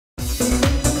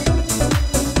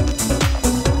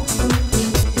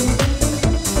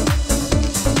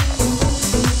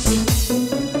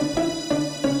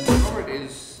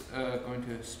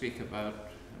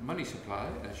money supply,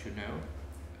 as you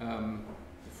know,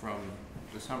 from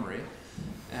the summary,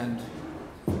 and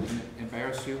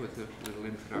embarrass you with a little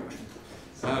introduction.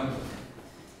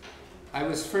 I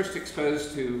was first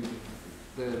exposed to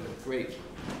the great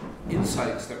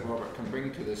insights that Robert can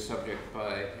bring to this subject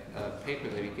by a paper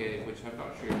that he gave, which I'm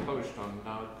not sure you published on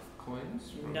now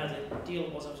coins. No, the deal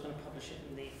was I was going to publish it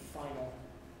in the final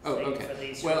thing for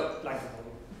these blank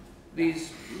volume.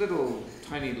 These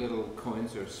tiny little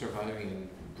coins are surviving in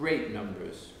great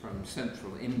numbers from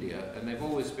central India, and they've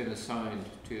always been assigned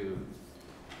to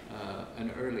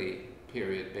an early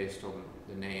period based on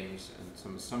the names and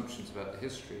some assumptions about the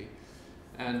history.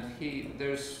 And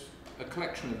there's a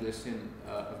collection of this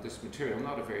of this material,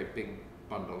 not a very big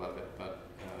bundle of it, but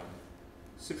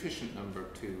sufficient number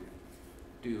to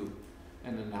do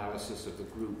an analysis of the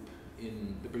group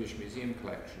in the British Museum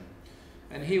collection.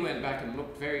 And he went back and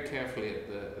looked very carefully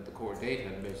at the core data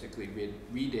and basically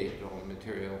redated all the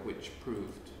material, which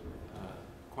proved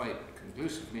quite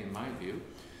conclusively, in my view,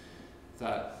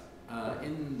 that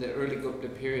in the early Gupta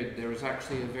period there was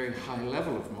actually a very high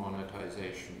level of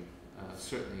monetization,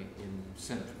 certainly in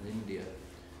central India,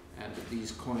 and that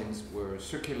these coins were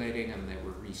circulating and they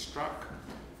were restruck,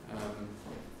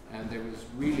 and there was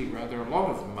really rather a lot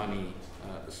of money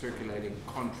circulating,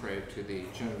 contrary to the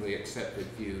generally accepted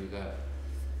view that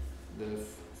the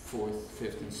 4th,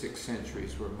 5th, and 6th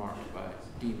centuries were marked by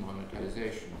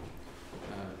demonetization.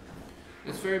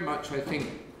 It's very much, I think,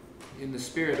 in the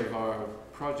spirit of our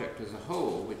project as a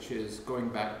whole, which is going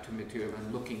back to material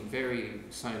and looking very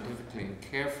scientifically and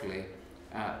carefully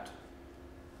at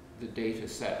the data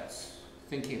sets,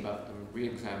 thinking about them,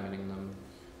 re-examining them,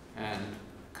 and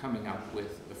coming up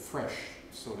with a fresh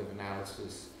sort of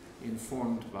analysis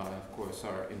informed by, of course,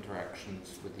 our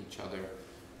interactions with each other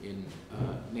in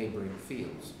neighboring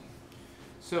fields.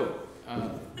 So,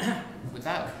 with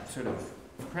that sort of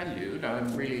prelude,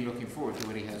 I'm really looking forward to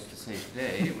what he has to say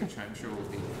today, which I'm sure will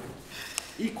be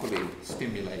equally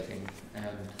stimulating.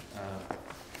 And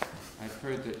I've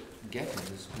heard that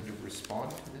Gethin is going to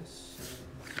respond to this.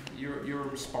 You're a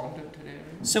respondent today,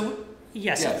 right? So,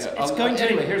 yes, yeah, it's going to...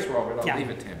 Anyway, here's Robert, I'll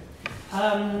leave it to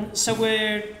him. So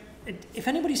if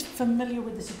anybody's familiar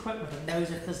with this equipment and knows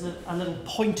if there's a little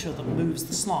pointer that moves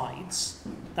the slides,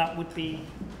 that would be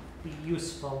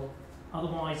useful.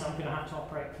 Otherwise, I'm going to have to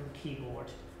operate from the keyboard.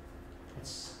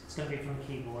 It's going to be from the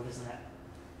keyboard, isn't it?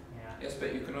 Yeah. Yes,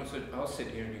 but you can also, I'll sit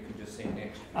here and you can just say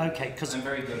next. Okay, because I'm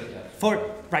very good at that.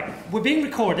 Right, we're being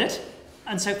recorded,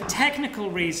 and so for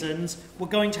technical reasons, we're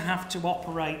going to have to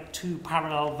operate two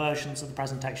parallel versions of the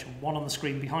presentation, one on the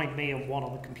screen behind me and one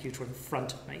on the computer in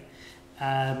front of me.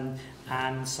 And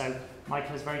so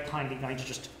Michael is very kindly going to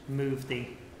just move the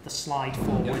slide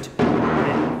forward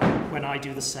when I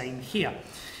do the same here.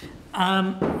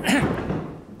 And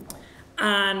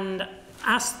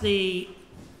as the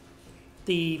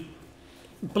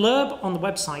blurb on the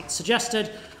website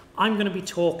suggested, I'm going to be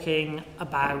talking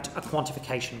about a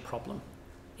quantification problem.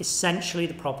 Essentially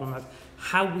the problem of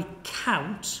how we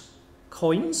count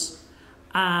coins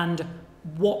and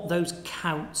what those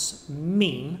counts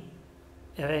mean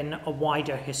in a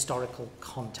wider historical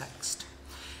context.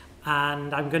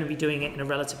 And I'm going to be doing it in a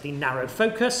relatively narrow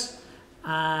focus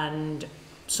and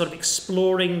sort of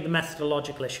exploring the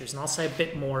methodological issues. And I'll say a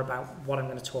bit more about what I'm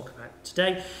going to talk about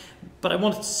today. But I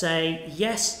wanted to say,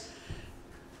 yes,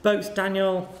 both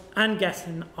Daniel and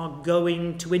Gethin are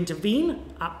going to intervene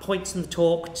at points in the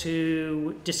talk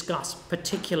to discuss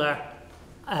particular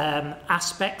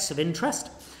aspects of interest.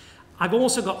 I've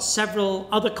also got several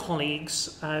other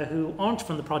colleagues who aren't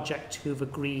from the project who've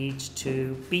agreed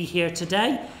to be here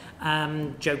today.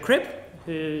 Joe Cribb,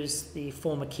 who's the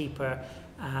former keeper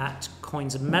at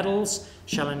Coins and Medals,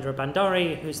 Shailendra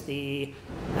Bhandare, who's the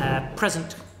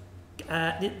present,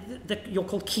 you're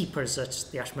called keepers at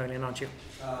the Ashmolean, aren't you?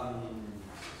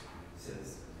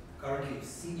 Currently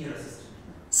senior assistant.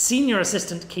 Senior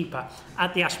assistant keeper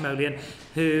at the Ashmolean,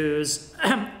 who's,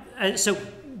 so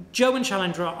Joe and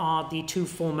Shailendra are the two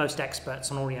foremost experts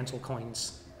on Oriental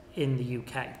coins in the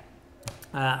UK.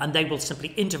 And they will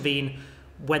simply intervene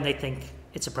when they think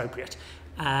it's appropriate.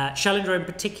 Shailendra in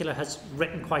particular has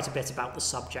written quite a bit about the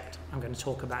subject I'm going to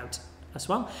talk about as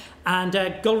well. And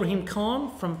Gulrahim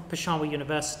Khan from Peshawar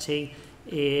University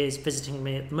is visiting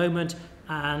me at the moment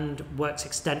and works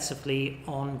extensively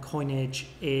on coinage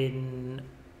in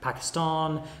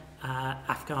Pakistan,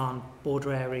 Afghan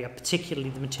border area, particularly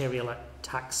the material at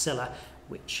Taxila,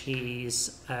 which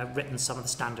he's written some of the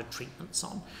standard treatments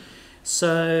on.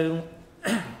 So,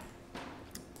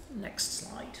 next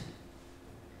slide.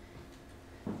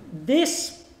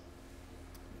 This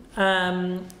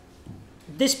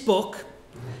book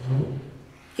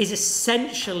is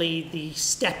essentially the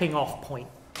stepping off point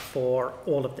for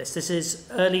all of this. This is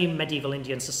Early Medieval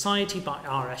Indian Society by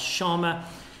R.S. Sharma.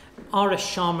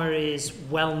 R.S. Sharma is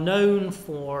well known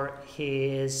for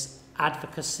his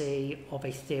advocacy of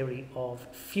a theory of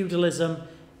feudalism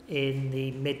in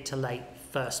the mid to late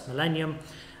first millennium.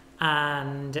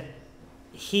 And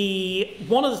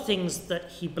one of the things that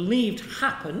he believed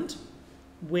happened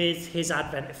with his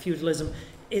advent of feudalism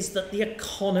is that the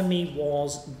economy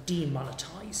was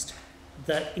demonetized,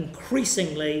 that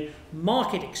increasingly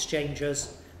market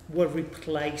exchanges were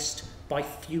replaced by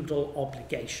feudal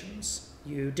obligations.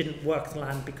 You didn't work the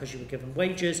land because you were given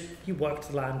wages, you worked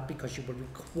the land because you were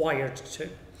required to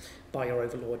by your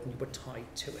overlord and you were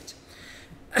tied to it.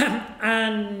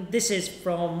 And this is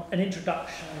from an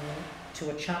introduction to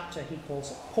a chapter he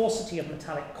calls Paucity of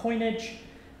Metallic Coinage,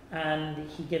 and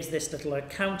he gives this little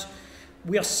account.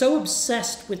 We are so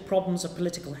obsessed with problems of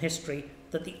political history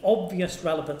that the obvious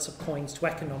relevance of coins to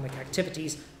economic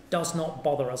activities does not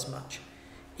bother us much.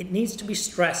 It needs to be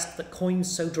stressed that coins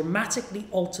so dramatically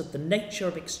altered the nature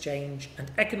of exchange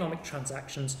and economic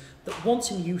transactions that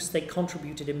once in use they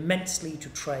contributed immensely to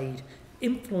trade,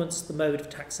 influenced the mode of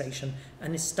taxation,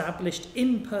 and established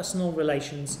impersonal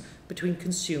relations between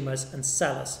consumers and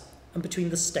sellers, and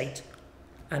between the state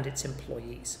and its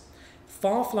employees.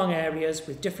 Far-flung areas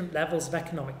with different levels of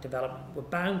economic development were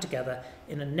bound together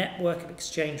in a network of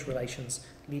exchange relations,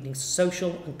 leading to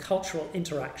social and cultural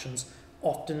interactions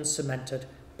often cemented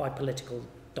by political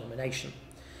domination.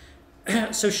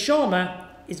 So Sharma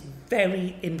is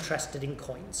very interested in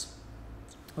coins.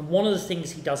 And one of the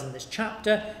things he does in this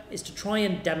chapter is to try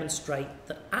and demonstrate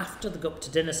that after the Gupta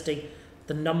dynasty,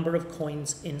 the number of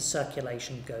coins in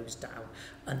circulation goes down,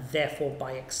 and therefore,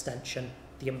 by extension,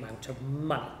 the amount of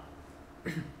money.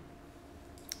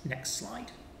 Next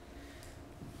slide.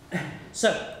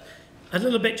 So, a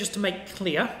little bit just to make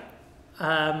clear,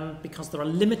 because there are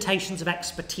limitations of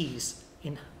expertise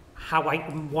in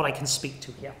what I can speak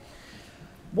to here.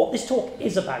 What this talk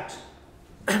is about,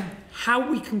 how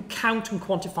we can count and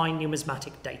quantify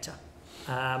numismatic data.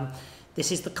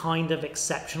 This is the kind of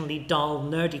exceptionally dull,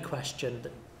 nerdy question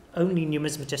that only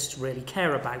numismatists really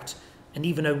care about, and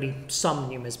even only some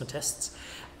numismatists,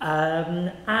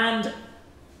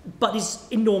 but is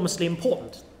enormously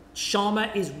important.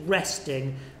 Sharma is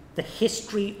resting the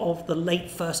history of the late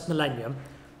first millennium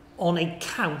on a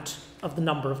count of the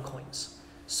number of coins.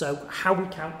 So how we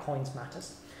count coins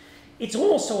matters. It's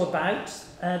also about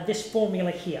this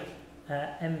formula here,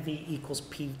 MV equals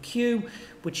PQ,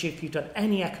 which if you've done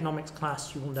any economics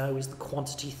class, you will know is the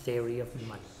quantity theory of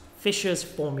money. Fisher's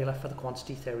formula for the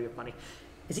quantity theory of money.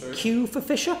 Is it Q for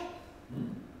Fisher?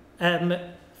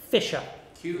 Fisher.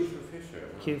 Q for Fisher.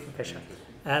 Q for Fisher.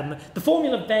 The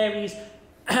formula varies,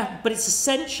 but it's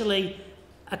essentially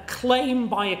a claim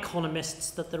by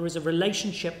economists that there is a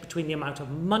relationship between the amount of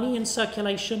money in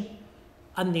circulation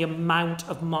and the amount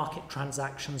of market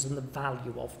transactions and the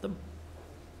value of them.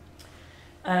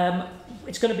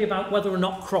 It's going to be about whether or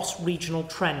not cross-regional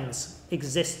trends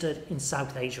existed in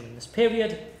South Asia in this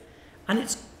period, and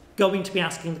it's going to be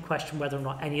asking the question whether or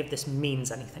not any of this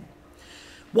means anything.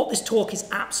 What this talk is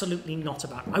absolutely not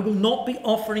about. I will not be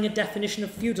offering a definition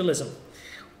of feudalism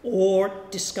or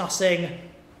discussing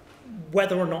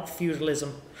whether or not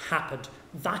feudalism happened.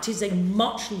 That is a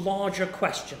much larger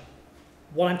question.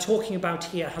 What I'm talking about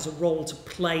here has a role to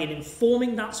play in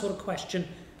informing that sort of question,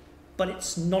 but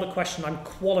it's not a question I'm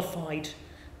qualified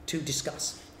to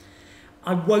discuss.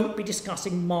 I won't be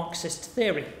discussing Marxist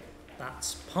theory.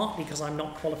 That's partly because I'm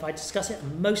not qualified to discuss it,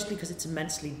 and mostly because it's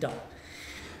immensely dull.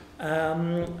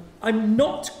 I'm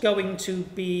not going to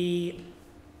be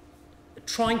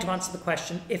trying to answer the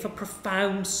question if a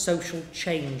profound social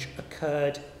change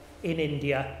occurred in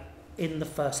India in the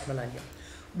first millennium.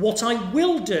 What I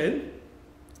will do,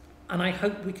 and I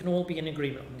hope we can all be in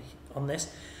agreement on this,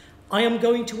 I am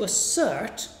going to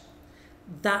assert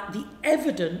that the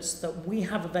evidence that we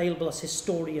have available as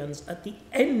historians at the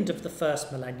end of the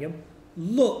first millennium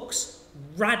looks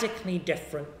radically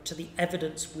different to the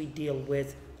evidence we deal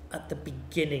with at the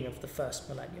beginning of the first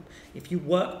millennium. If you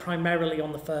work primarily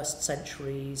on the first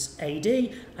centuries AD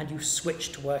and you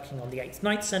switch to working on the 8th,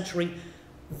 9th century,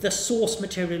 the source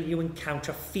material you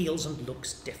encounter feels and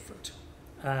looks different.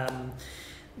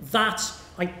 That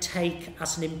I take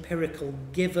as an empirical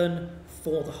given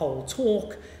for the whole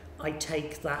talk. I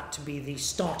take that to be the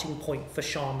starting point for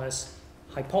Sharma's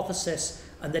hypothesis,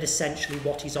 and that essentially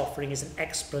what he's offering is an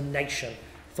explanation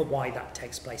for why that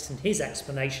takes place. And his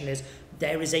explanation is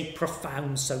there is a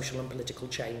profound social and political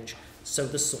change, so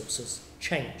the sources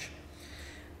change.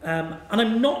 And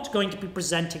I'm not going to be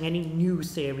presenting any new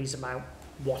theories about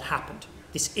what happened.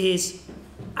 This is,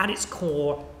 at its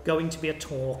core, going to be a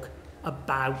talk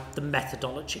about the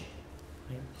methodology.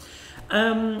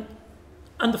 And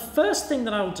the first thing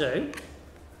that I'll do,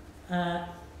 yeah,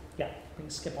 we can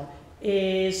skip on,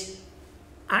 is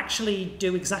actually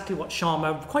do exactly what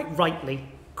Sharma quite rightly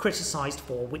criticised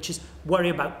for, which is worry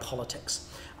about politics.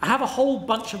 I have a whole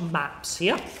bunch of maps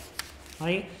here.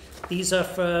 Right? These are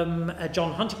from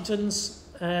John Huntington's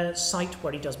site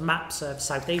where he does maps of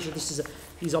South Asia.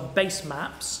 These are base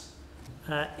maps.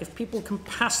 If people can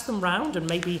pass them round and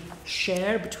maybe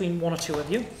share between one or two of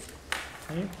you.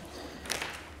 Okay.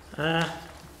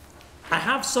 I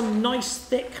have some nice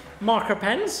thick marker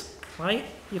pens, right,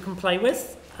 you can play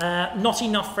with. Not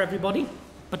enough for everybody,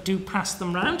 but do pass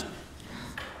them round.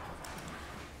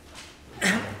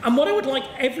 And what I would like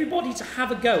everybody to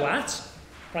have a go at,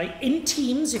 right, in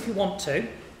teams if you want to,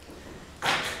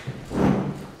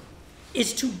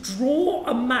 is to draw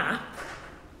a map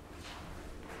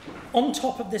on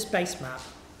top of this base map,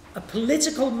 a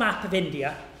political map of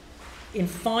India in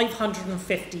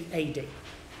 550 AD.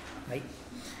 Right?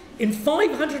 In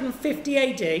 550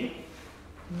 AD,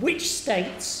 which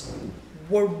states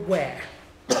were where?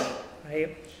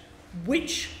 Right?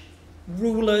 Which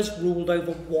rulers ruled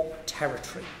over what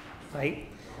territory? Right?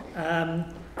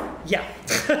 Yeah.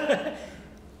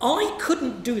 I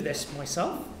couldn't do this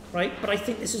myself, right? But I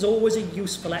think this is always a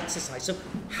useful exercise. So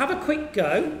have a quick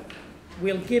go.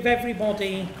 We'll give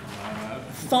everybody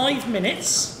 5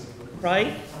 minutes,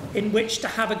 right, in which to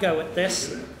have a go at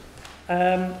this.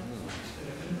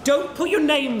 Don't put your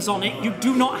names on it. You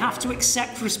do not have to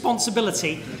accept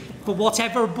responsibility for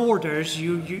whatever borders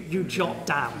you jot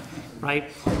down, right?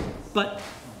 But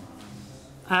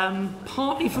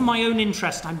partly for my own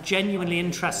interest, I'm genuinely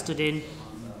interested in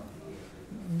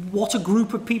what a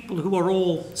group of people who are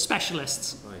all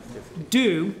specialists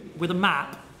do with a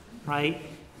map, right,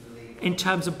 in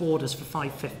terms of borders for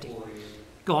 550.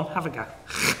 Go on, have a go.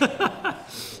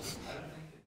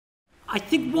 I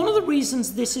think one of the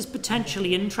reasons this is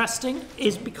potentially interesting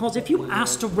is because if you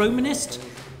asked a Romanist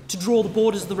to draw the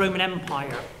borders of the Roman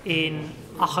Empire in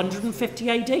 150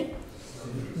 AD,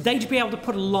 they'd be able to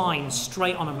put a line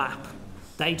straight on a map.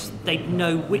 They'd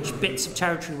know which bits of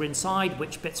territory were inside,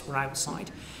 which bits were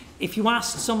outside. If you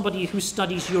asked somebody who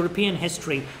studies European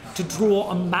history to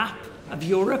draw a map of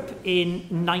Europe in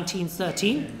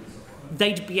 1913,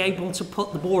 they'd be able to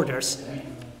put the borders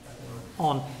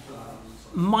on.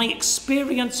 My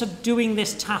experience of doing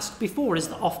this task before is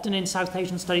that often in South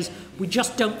Asian studies, we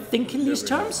just don't think in these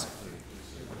terms.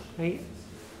 Right?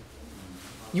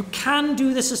 You can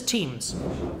do this as teams.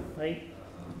 Right?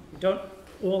 You don't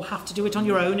all have to do it on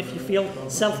your own if you feel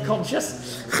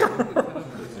self-conscious.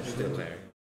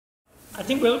 I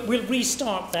think we'll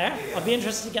restart there. I'll be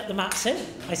interested to get the maps in.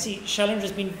 I see Shailendra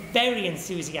has been very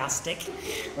enthusiastic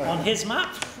on his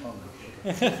map.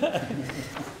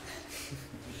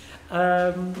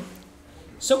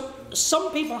 So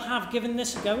some people have given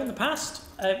this a go in the past,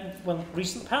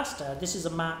 recent past. This is a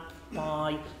map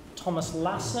by Thomas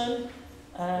Lassen.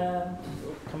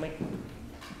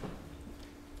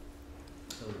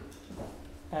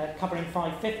 Covering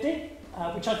 550,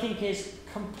 which I think is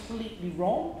completely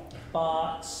wrong,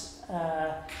 but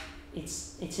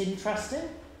it's interesting.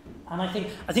 And I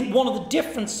think one of the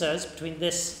differences between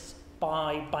this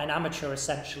by an amateur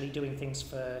essentially doing things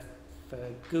for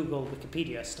Google,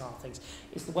 Wikipedia style things,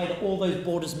 is the way that all those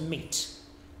borders meet.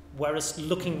 Whereas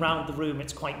looking around the room,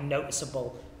 it's quite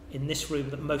noticeable in this room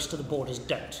that most of the borders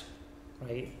don't.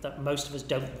 Right? That most of us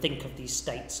don't think of these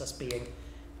states as being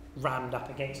rammed up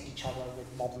against each other with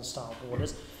modern style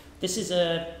borders. This is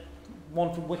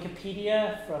one from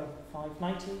Wikipedia from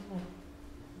 590.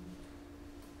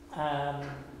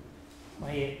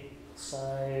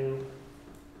 So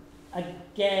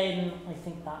again, I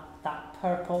think that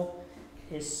purple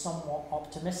is somewhat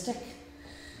optimistic.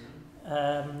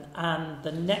 And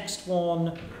the next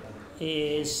one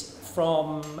is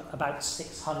from about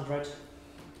 600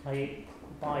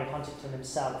 by Huntington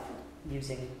himself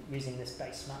using this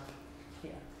base map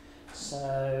here.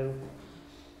 So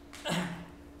that's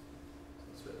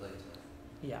a bit later.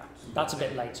 Yeah, that's a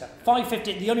bit later.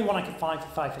 550, the only one I could find for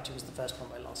 550 was the first one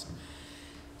by Larson.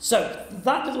 So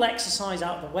that little exercise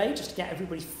out of the way, just to get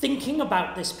everybody thinking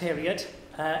about this period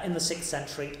in the 6th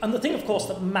century. And the thing, of course,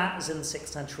 that matters in the 6th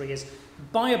century is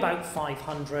by about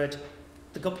 500,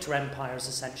 the Gupta Empire has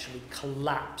essentially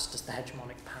collapsed as the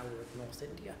hegemonic power of North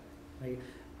India. Right?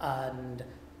 And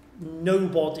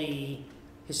nobody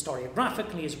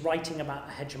historiographically is writing about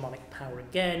a hegemonic power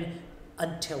again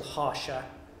until Harsha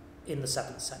in the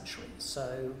 7th century.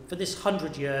 So for this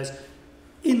 100 years,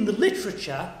 in the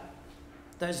literature,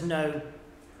 there's no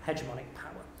hegemonic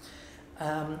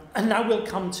power. And now we'll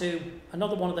come to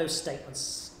another one of those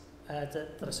statements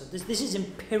that I said. This is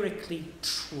empirically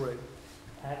true.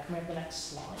 Can we have the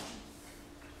next slide?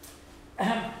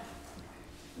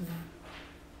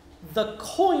 The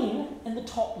coin in the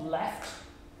top left,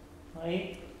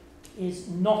 right, is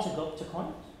not a Gupta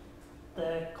coin.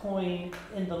 The coin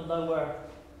in the lower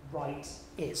right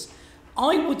is.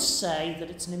 I would say that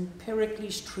it's an empirically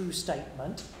true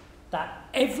statement that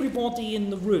everybody in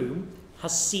the room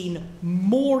has seen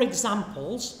more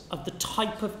examples of the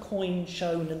type of coin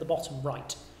shown in the bottom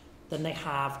right than they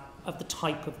have of the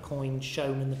type of coin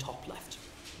shown in the top left.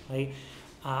 Right?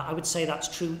 I would say that's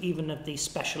true even of the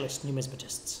specialist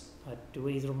numismatists. Do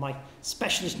either of my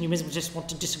specialist numismatists want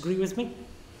to disagree with me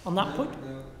on that point?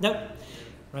 No?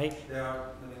 Right? They are,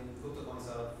 I mean, Gupta coins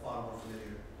are far more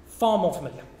familiar. Far more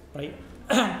familiar, right?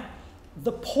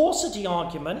 The paucity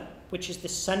argument, which is the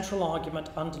central argument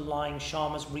underlying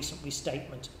Sharma's recent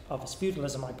restatement of his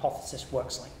feudalism hypothesis,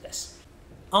 works like this.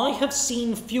 I have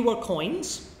seen fewer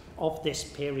coins of this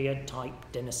period type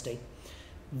dynasty.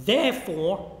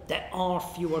 Therefore, there are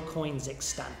fewer coins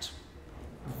extant.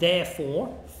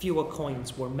 Therefore, fewer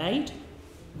coins were made.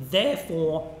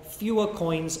 Therefore, fewer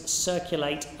coins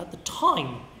circulate at the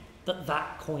time that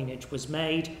that coinage was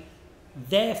made.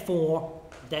 Therefore,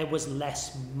 there was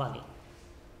less money.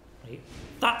 Right?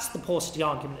 That's the paucity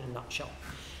argument in a nutshell.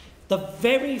 The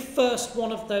very first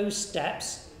one of those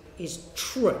steps is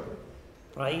true.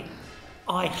 Right?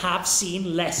 I have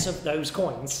seen less of those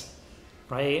coins.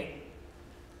 Right?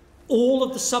 All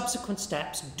of the subsequent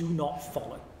steps do not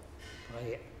follow.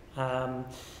 Right?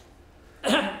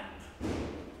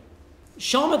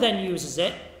 Sharma then uses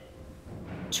it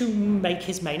to make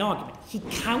his main argument. He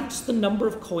counts the number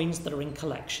of coins that are in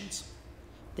collections.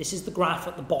 This is the graph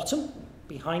at the bottom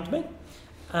behind me.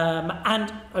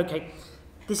 And, okay,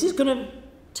 this is going to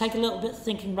take a little bit of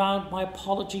thinking around. My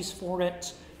apologies for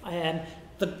it.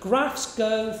 The graphs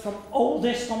go from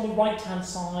oldest on the right-hand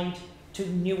side to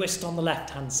newest on the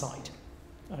left-hand side.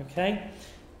 Okay?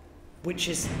 Which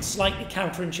is slightly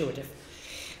counterintuitive.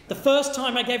 The first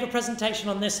time I gave a presentation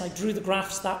on this, I drew the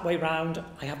graphs that way round.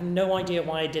 I have no idea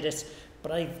why I did it,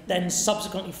 but I then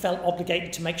subsequently felt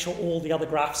obligated to make sure all the other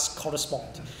graphs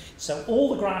correspond. So all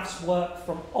the graphs work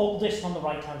from oldest on the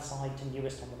right-hand side to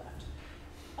newest on the left.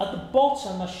 At the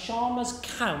bottom are Sharma's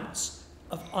counts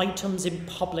of items in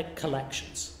public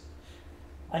collections.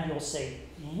 And you'll see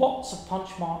lots of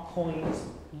punchmark coins,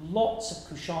 lots of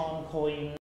Kushan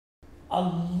coins, a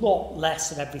lot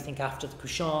less of everything after the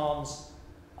Kushans,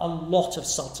 a lot of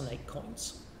Sultanate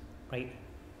coins, right?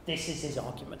 This is his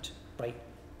argument, right?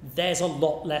 There's a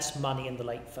lot less money in the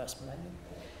late first millennium.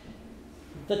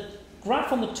 The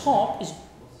graph on the top is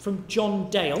from John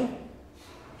Dale.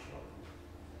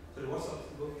 So what's up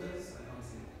to Gupta's?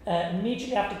 I don't see.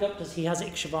 Immediately after Gupta's, he has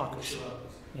Ikshvakus.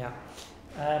 Yeah.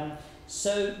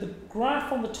 So the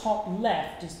graph on the top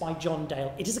left is by John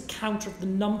Dale. It is a counter of the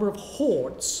number of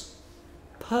hoards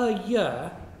per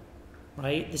year,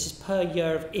 right? This is per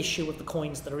year of issue of the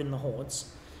coins that are in the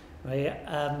hoards,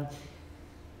 right?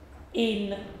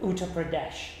 In Uttar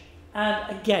Pradesh.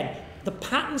 And again, the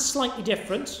pattern's slightly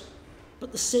different,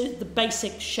 but the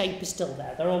basic shape is still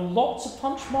there. There are lots of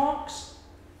punch marks.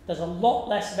 There's a lot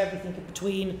less of everything in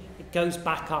between. It goes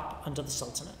back up under the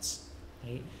sultanates,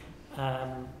 right?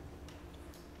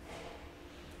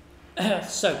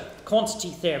 So, quantity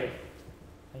theory.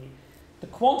 The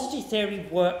quantity theory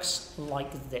works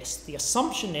like this. The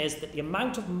assumption is that the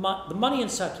amount of the money in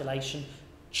circulation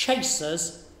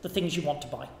chases the things you want to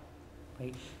buy.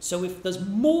 Right? So if there's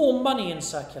more money in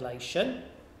circulation,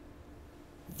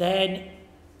 then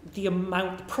the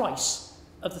price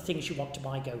of the things you want to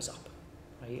buy goes up.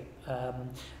 Right?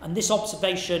 And this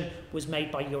observation was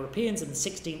made by Europeans in the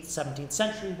 16th, 17th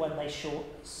century when they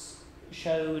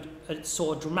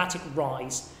saw a dramatic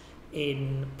rise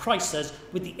in prices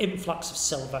with the influx of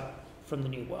silver from the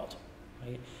New World.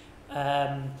 Right?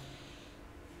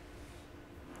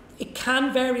 It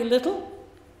can vary a little,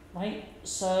 right?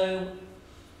 So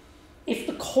if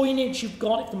the coinage you've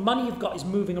got, if the money you've got is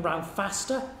moving around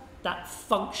faster, that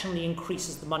functionally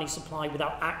increases the money supply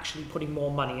without actually putting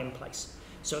more money in place.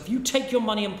 So if you take your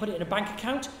money and put it in a bank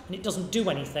account and it doesn't do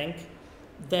anything,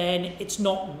 then it's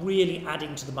not really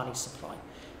adding to the money supply.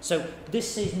 So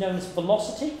this is known as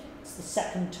velocity. It's the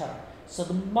second term. So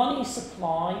the money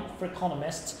supply for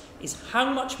economists is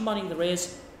how much money there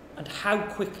is and how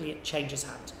quickly it changes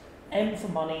hands. M for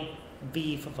money,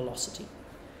 V for velocity.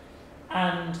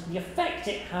 And the effect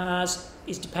it has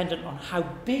is dependent on how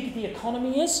big the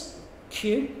economy is,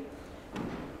 Q,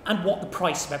 and what the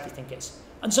price of everything is.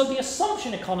 And so the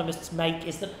assumption economists make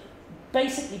is that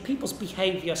basically people's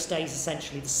behaviour stays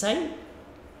essentially the same.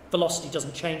 Velocity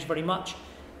doesn't change very much.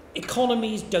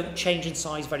 Economies don't change in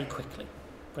size very quickly.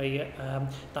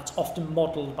 That's often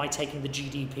modelled by taking the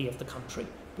GDP of the country,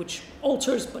 which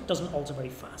alters but doesn't alter very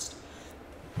fast.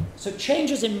 So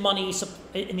changes in money,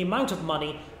 in the amount of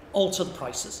money, alter the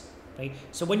prices. Right?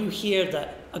 So when you hear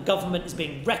that a government is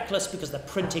being reckless because they're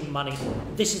printing money,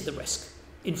 this is the risk,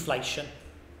 inflation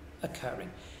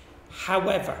occurring.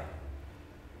 However,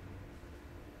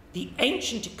 the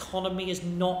ancient economy is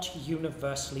not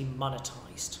universally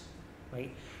monetized.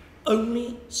 Right?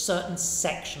 Only certain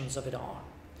sections of it are.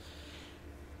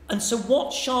 And so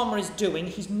what Sharma is doing,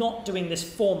 he's not doing this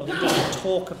formally, he doesn't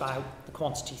talk about the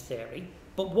quantity theory,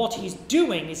 but what he's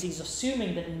doing is he's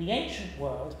assuming that in the ancient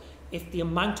world, if the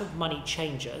amount of money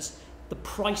changes, the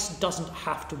price doesn't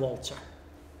have to alter.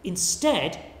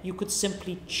 Instead, you could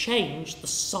simply change the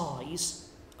size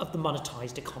of the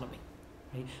monetized economy.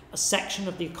 Right? A section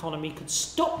of the economy could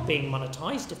stop being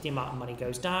monetized if the amount of money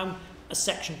goes down. A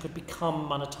section could become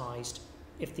monetized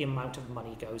if the amount of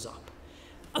money goes up.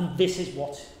 And this is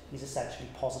what he's essentially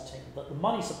positing, that the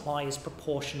money supply is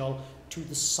proportional to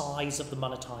the size of the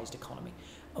monetized economy.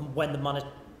 And when the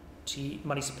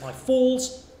money supply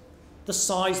falls, the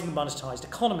size of the monetized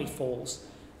economy falls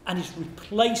and is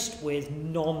replaced with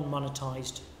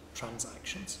non-monetized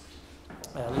transactions.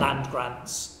 Land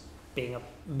grants being a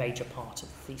major part of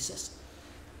the thesis.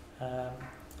 And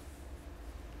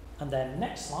then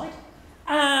next slide.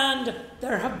 And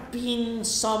there have been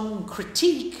some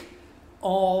critique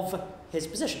of his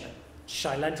position.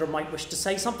 Shailendra might wish to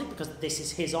say something because this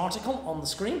is his article on the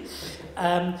screen.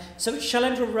 So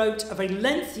Shailendra wrote a very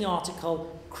lengthy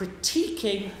article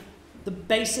critiquing the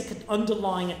basic and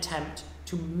underlying attempt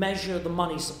to measure the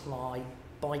money supply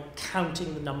by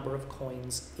counting the number of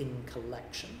coins in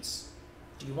collections.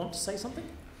 Do you want to say something?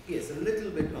 Yes, a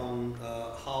little bit on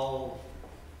how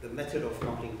the method of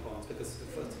counting coins, because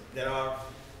first there are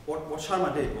what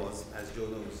Sharma did was, as Joe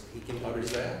knows, he came to the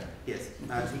British Museum. Yes,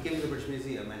 he came to the British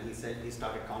Museum and he said he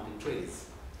started counting trays,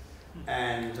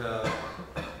 and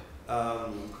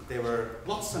there were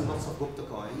lots and lots of Gupta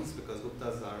coins because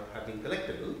Guptas have been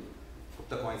collectible.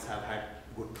 Gupta coins have had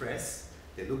good press.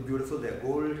 They look beautiful. They're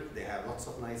gold. They have lots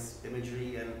of nice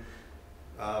imagery, and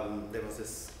there was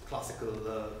this classical,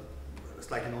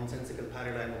 slightly nonsensical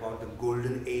paradigm about the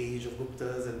golden age of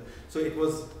Guptas, and so it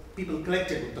was. People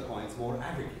collected Gupta coins more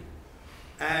avidly.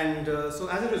 And so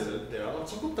as a result, there are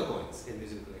lots of Gupta coins in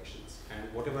museum collections. And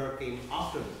whatever came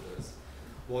after Guptas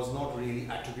was not really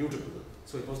attributable,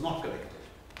 so it was not collected.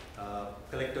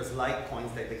 Collectors like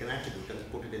coins that they can attribute and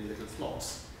put it in little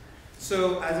slots.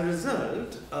 So as a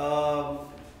result,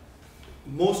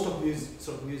 most of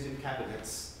museum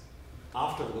cabinets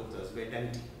after the Guptas were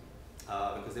empty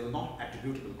because they were not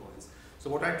attributable coins. So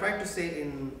what I tried to say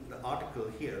in the article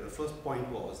here, the first point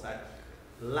was that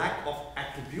lack of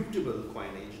attributable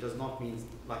coinage does not mean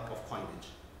lack of coinage.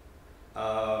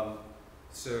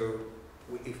 So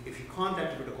if you can't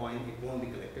attribute a coin, it won't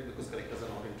be collected because collectors are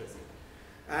not interested.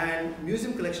 And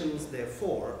museum collections,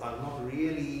 therefore, are not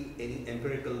really any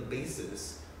empirical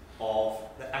basis of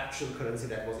the actual currency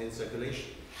that was in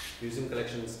circulation. Museum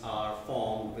collections are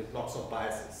formed with lots of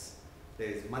biases. There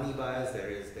is money bias, there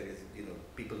is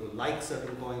people who like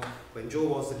certain coins. When Joe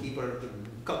was the keeper, the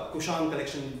Kushan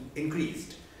collection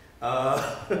increased,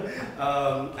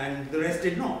 and the rest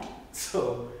did not.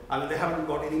 So they haven't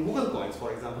got any Mughal coins,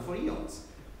 for example, for eons,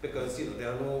 because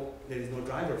there is no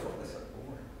driver for this.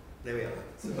 There we are.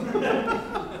 So.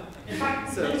 In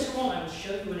fact, later on I will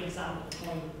show you an example of a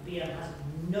coin that VM has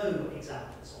no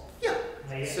examples of. Yeah.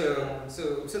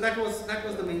 So that was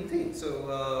the main thing.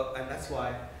 So and that's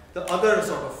why. The other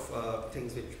sort of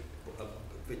things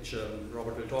which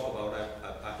Robert will talk about,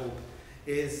 I hope,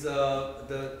 is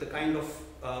the kind of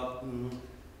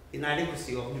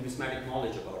inadequacy of numismatic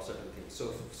knowledge about certain things.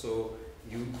 So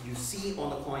you see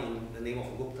on a coin the name of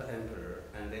a Gupta emperor,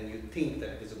 and then you think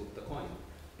that it is a Gupta coin,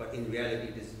 but in reality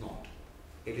it is not.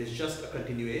 It is just a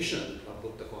continuation of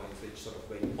Gupta coins which sort of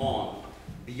went on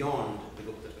beyond the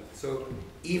Gupta coins. So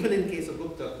even in case of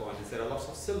Gupta coins, there are lots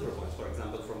of silver coins, for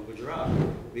example, from Gujarat,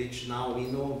 which now we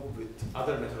know with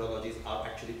other methodologies are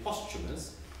actually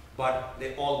posthumous, but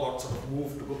they all got sort of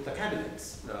moved to Gupta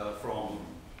cabinets from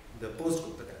the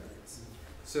post-Gupta cabinets.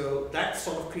 So that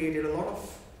sort of created a lot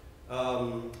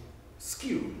of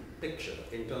skewed picture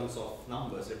in terms of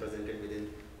numbers represented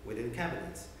within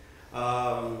cabinets.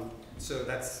 So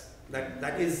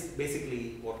that is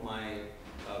basically what my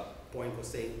point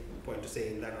to say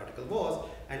in that article was.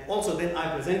 And also then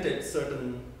I presented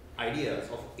certain ideas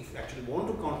of if you actually want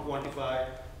to quantify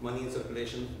money in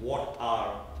circulation, what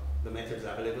are the methods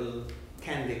available,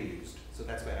 can they be used? So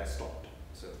that's where I stopped.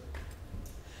 So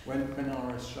when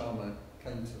R.S. Sharma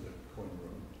came to the coin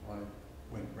room, I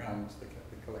went round the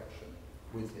collection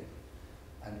with him,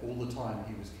 and all the time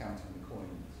he was counting the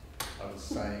coins, I was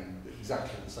saying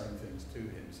exactly the same things to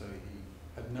him, so he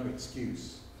had no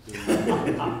excuse to do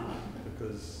that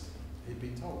because he'd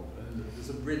been told. And there's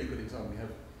a really good example. We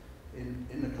have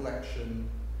in the collection,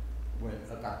 when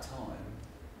at that time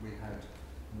we had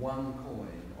one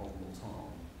coin of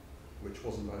Multan which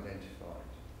wasn't identified.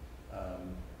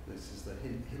 This is the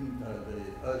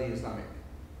early Islamic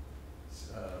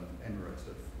emirate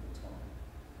of Multan.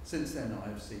 Since then,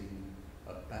 I've seen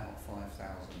about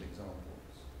 5,000 examples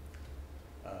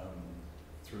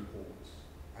through ports,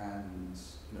 and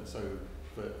so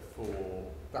for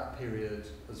that period,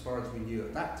 as far as we knew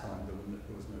at that time, there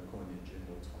was no coinage in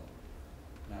Multan.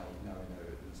 Now we know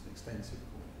it was an extensive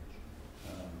coinage,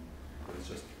 but it's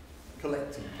just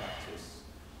collecting practice.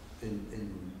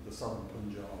 In the southern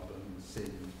Punjab and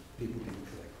Sindh, people didn't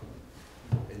collect coin.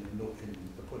 In the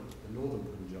northern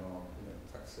Punjab,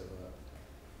 Taxila,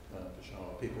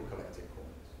 Peshawar, people collected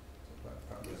coins. So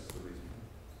that was the reason.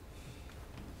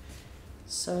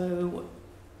 So,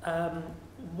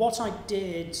 what I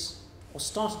did, or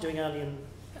started doing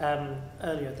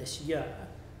earlier this year,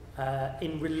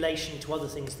 in relation to other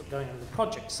things that were going on in the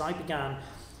project, so I began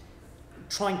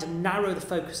trying to narrow the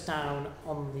focus down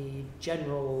on the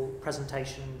general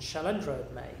presentation Shailendra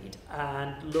had made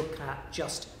and look at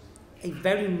just a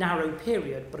very narrow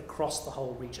period but across the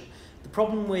whole region. The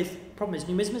problem is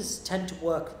numismatists tend to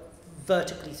work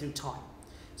vertically through time.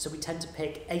 So we tend to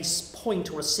pick a point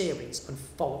or a series and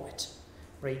follow it,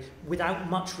 right, without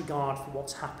much regard for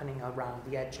what's happening around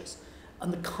the edges.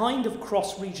 And the kind of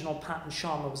cross-regional pattern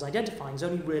Sharma was identifying is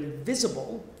only really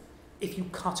visible if you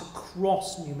cut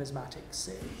across numismatic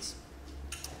series.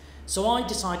 So I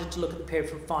decided to look at the period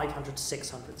from 500 to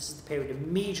 600. This is the period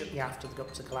immediately after the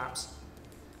Gupta collapse.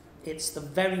 It's the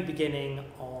very beginning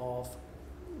of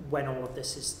when all of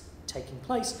this is taking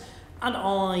place. And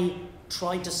I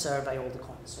tried to survey all the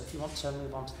coins. So if you want to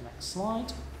move on to the next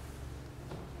slide.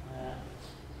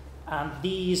 And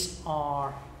these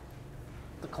are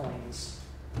the coins,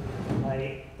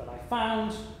 right, that I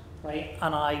found, right,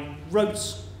 and I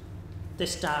wrote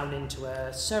this down into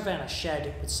a survey and I shared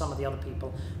it with some of the other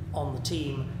people on the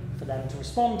team for them to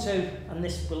respond to, and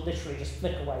this will literally just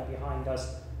flick away behind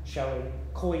us showing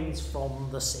coins from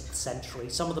the 6th century.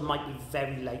 Some of them might be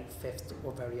very late 5th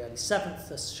or very early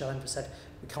 7th. As Shailendra said,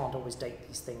 we can't always date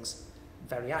these things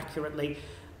very accurately.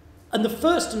 And the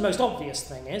first and most obvious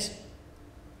thing is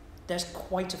there's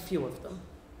quite a few of them,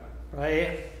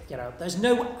 right? There's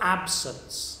no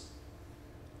absence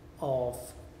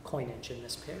of coinage in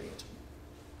this period.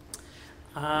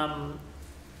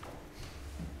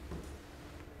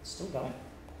 Still going.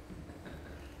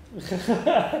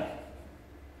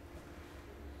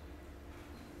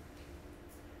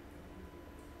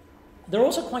 They're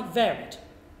also quite varied.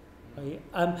 Right?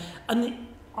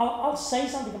 I'll say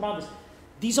something about this.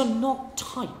 These are not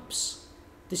types.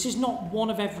 This is not one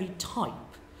of every type.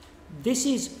 This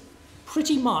is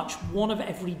pretty much one of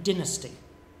every dynasty,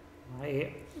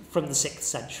 right, from the 6th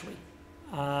century.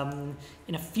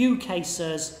 In a few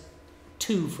cases,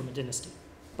 2 from a dynasty.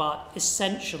 But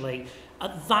essentially,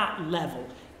 at that level,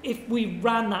 if we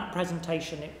ran that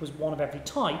presentation, it was one of every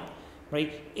type,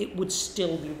 right, it would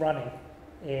still be running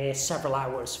several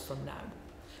hours from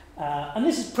now. And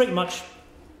this is pretty much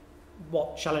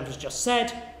what Shailendra's just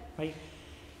said, right?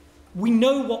 We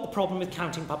know what the problem with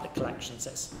counting public collections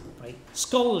is, right?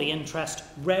 Scholarly interest,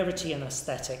 rarity and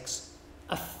aesthetics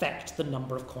affect the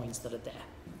number of coins that are there.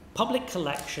 Public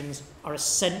collections are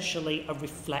essentially a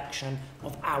reflection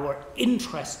of our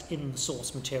interest in the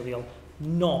source material,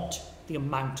 not the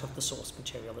amount of the source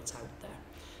material that's out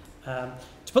there.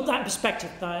 To put that in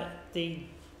perspective, the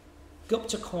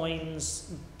Gupta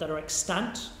coins that are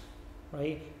extant,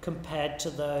 right, compared to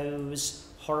those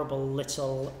horrible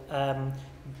little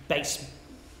base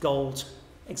gold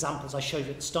examples I showed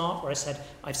you at the start, where I said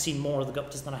I've seen more of the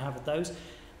Guptas than I have of those.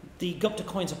 The Gupta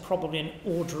coins are probably an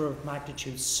order of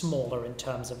magnitude smaller in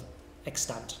terms of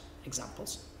extant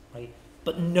examples, right?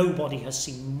 But nobody has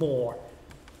seen more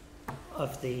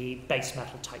of the base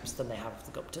metal types than they have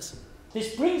of the Guptas.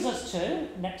 This brings us to,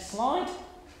 next slide,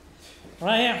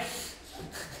 right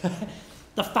here,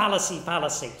 the fallacy,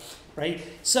 right?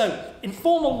 So, in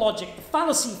formal logic, the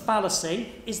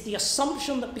fallacy is the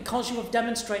assumption that because you have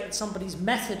demonstrated somebody's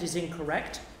method is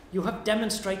incorrect, you have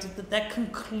demonstrated that their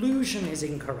conclusion is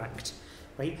incorrect,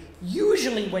 right?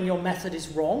 Usually when your method is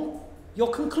wrong, your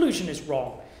conclusion is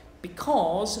wrong,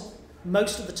 because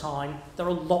most of the time there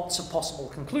are lots of possible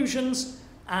conclusions,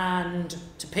 and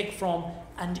to pick from,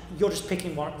 and you're just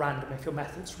picking one at random if your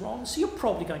method's wrong, so you're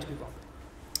probably going to be wrong.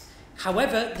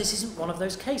 However, this isn't one of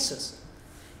those cases.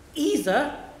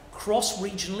 Either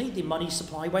cross-regionally the money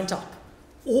supply went up,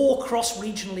 or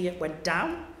cross-regionally it went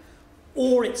down,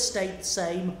 or it stayed the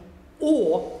same,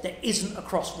 or there isn't a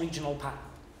cross-regional pattern.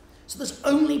 So there's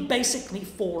only basically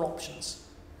 4 options,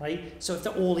 right? So if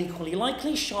they're all equally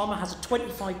likely, Sharma has a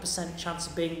 25% chance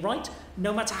of being right,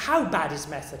 no matter how bad his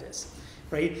method is,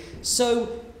 right?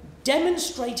 So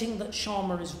demonstrating that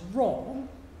Sharma is wrong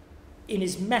in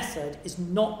his method is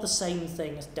not the same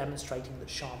thing as demonstrating that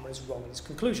Sharma is wrong in his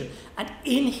conclusion. And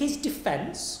in his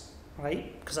defense,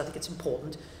 right, because I think it's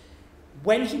important,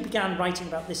 when he began writing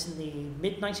about this in the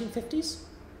mid-1950s,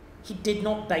 he did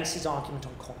not base his argument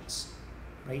on coins.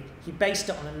 Right? He based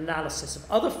it on an analysis of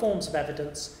other forms of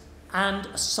evidence and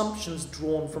assumptions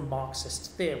drawn from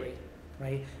Marxist theory.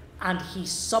 Right? And he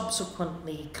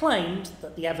subsequently claimed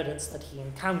that the evidence that he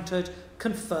encountered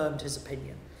confirmed his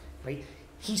opinion. Right?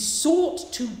 He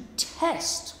sought to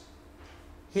test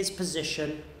his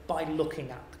position by looking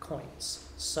at the coins.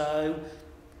 So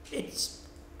it's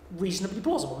reasonably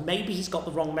plausible. Maybe he's got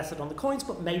the wrong method on the coins,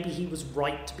 but maybe he was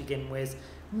right to begin with.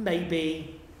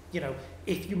 Maybe,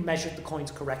 if you measured the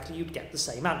coins correctly, you'd get the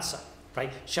same answer,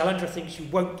 right? Shailendra thinks you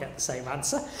won't get the same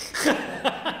answer.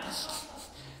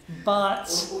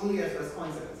 But only as far as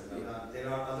coins are concerned. There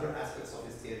are other aspects of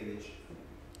his theory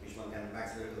which one can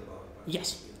wax lyrical about.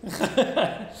 Yes.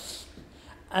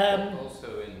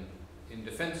 Also, in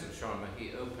defense of Sharma,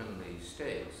 he openly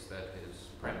states that his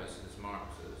premise is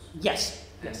Marx's. Yes.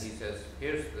 And yes. he says,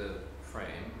 here's the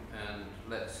frame, and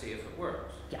let's see if it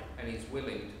works. Yeah. And he's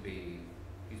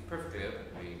perfectly open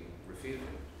to being refuted.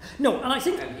 No, and I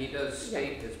think... And he does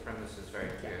state his premises very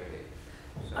clearly.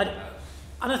 So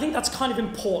and I think that's kind of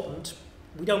important.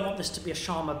 We don't want this to be a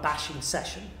Sharma bashing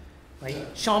session, right?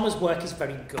 Sharma's work is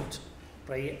very good,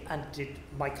 right? And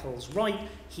Michael's right.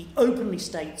 He openly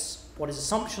states what his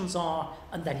assumptions are,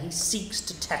 and then he seeks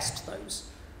to test those.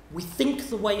 We think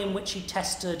the way in which he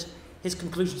tested his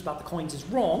conclusions about the coins is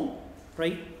wrong,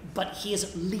 right? But he is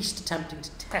at least attempting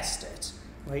to test it,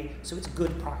 right? So it's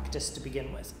good practice to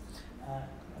begin with.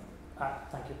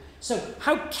 Thank you. So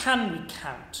how can we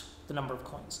count the number of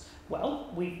coins?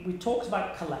 Well, we talked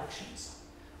about collections.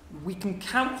 We can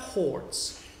count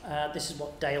hoards. This is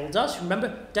what Dale does.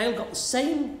 Remember, Dale got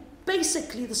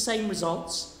basically the same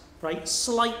results, right?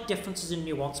 Slight differences in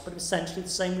nuance, but essentially the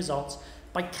same results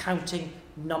by counting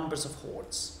numbers of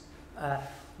hoards.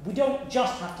 We don't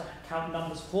just have to count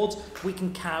numbers of hoards. We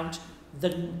can count the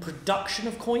production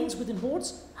of coins within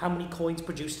hoards. How many coins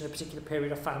produced in a particular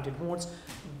period are found in hoards.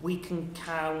 We can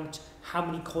count how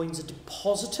many coins are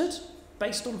deposited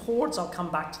based on hoards. I'll come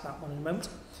back to that one in a moment.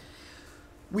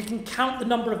 We can count the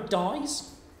number of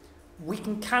dies. We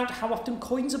can count how often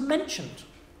coins are mentioned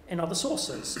in other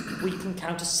sources. We can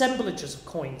count assemblages of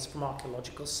coins from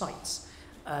archaeological sites.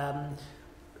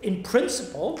 In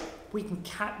principle, we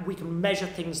can measure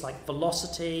things like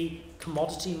velocity,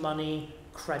 commodity money,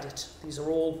 credit. These are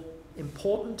all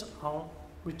important. I'll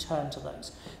return to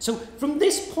those. So from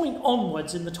this point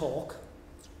onwards in the talk,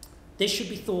 this should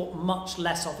be thought much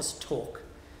less of as talk,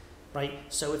 right?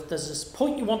 So if there's this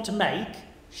point you want to make,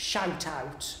 shout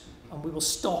out, and we will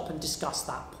stop and discuss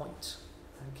that point.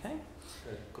 Okay?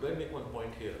 Could I make one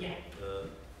point here? Yeah.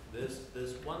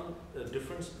 There's one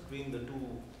difference between the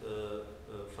two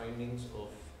findings of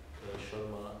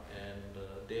Sharma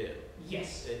and Dale.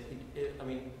 Yes. I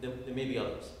mean, there may be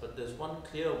others, but there's one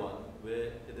clear one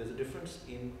where there's a difference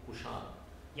in Kushan.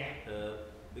 Yeah.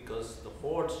 Because the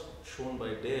hoards shown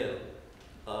by Dale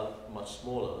are much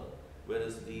smaller,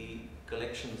 whereas the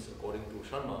collections, according to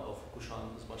Sharma, of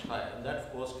Kushan is much higher. And that,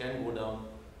 of course, can go down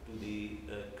to the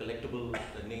collectible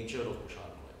nature of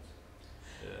Kushan coins.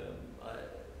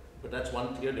 But that's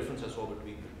one clear difference I saw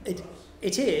between the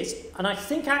It is, and I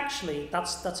think actually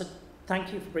that's a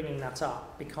thank you for bringing that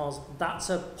up, because that's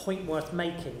a point worth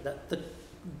making, that the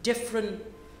different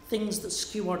things that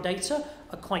skew our data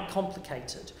are quite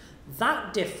complicated.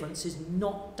 That difference is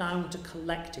not down to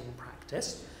collecting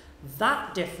practice.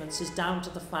 That difference is down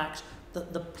to the fact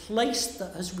that the place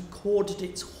that has recorded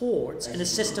its hoards in a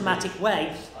systematic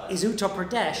way is Uttar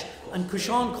Pradesh, and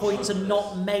Kushan coins are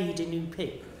not made in UP,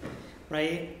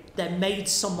 right? They're made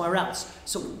somewhere else.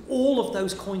 So all of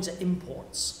those coins are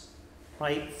imports,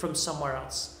 right, from somewhere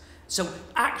else. So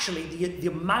actually the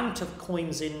amount of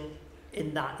coins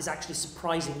in that is actually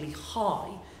surprisingly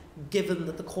high, given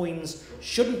that the coins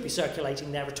shouldn't be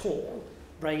circulating there at all,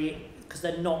 right, because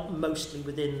they're not mostly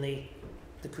within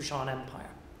the Kushan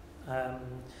Empire.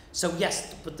 So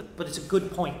yes, but it's a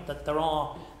good point that there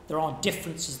are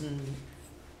differences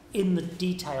in the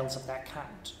details of their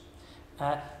count.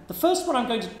 The first one I'm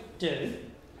going to do,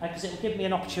 because it will give me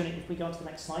an opportunity, if we go on to the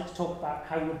next slide, to talk about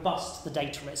how robust the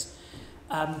data is.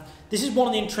 This is one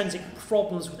of the intrinsic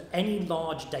problems with any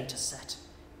large data set.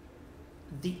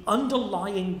 The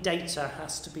underlying data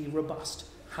has to be robust.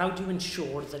 How do you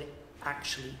ensure that it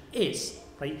actually is,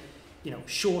 right? You know,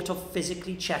 short of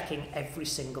physically checking every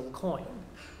single coin,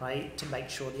 right, to make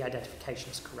sure the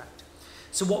identification is correct.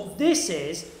 So what this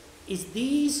is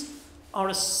these are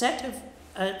a set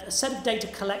of data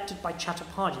collected by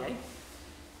Chattopadhyay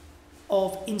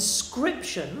of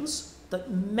inscriptions that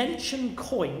mention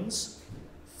coins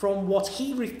from what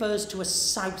he refers to as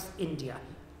South India.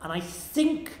 And I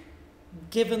think,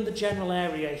 given the general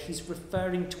area, he's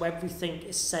referring to everything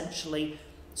essentially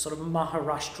sort of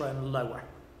Maharashtra and lower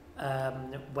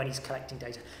when he's collecting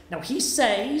data. Now, he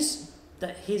says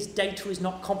that his data is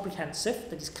not comprehensive,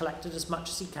 that he's collected as much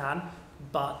as he can,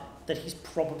 but that he's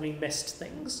probably missed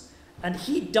things. And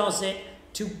he does it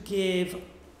to give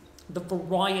the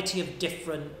variety of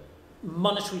different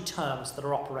monetary terms that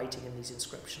are operating in these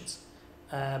inscriptions,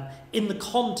 in the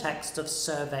context of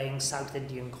surveying South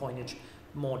Indian coinage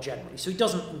more generally. So he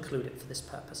doesn't include it for this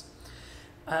purpose.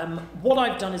 What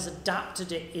I've done is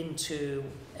adapted it into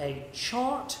a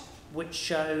chart which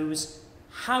shows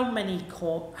how many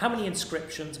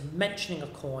inscriptions mentioning a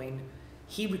coin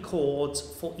he records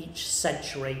for each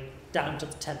century down to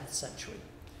the 10th century.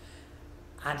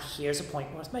 And here's a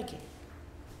point worth making.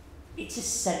 It's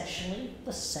essentially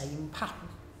the same pattern,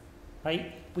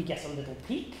 right? We get a little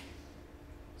peak,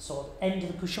 sort of end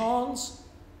of the Kushans,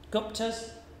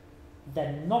 Guptas,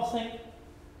 then nothing,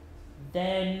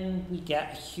 then we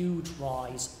get a huge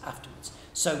rise afterwards.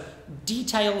 So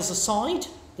details aside,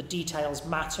 the details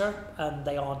matter and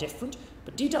they are different,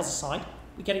 but details aside,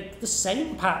 we get the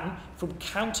same pattern from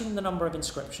counting the number of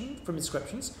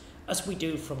inscriptions as we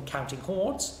do from counting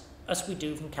hoards, as we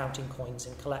do from counting coins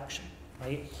in collection,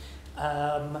 right?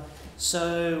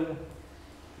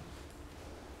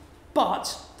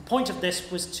 But the point of this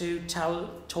was to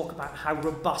talk about how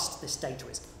robust this data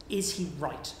is. Is he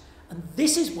right? And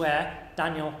this is where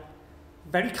Daniel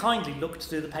very kindly looked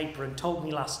through the paper and told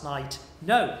me last night,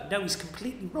 no, he's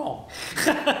completely wrong.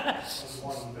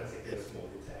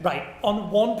 Right,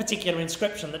 on one particular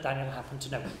inscription that Daniel happened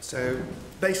to know. So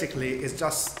basically it's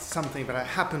just something that I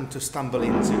happened to stumble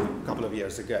into a couple of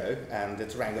years ago, and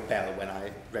it rang a bell when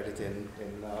I read it in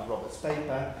Robert's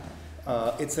paper.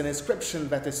 It's an inscription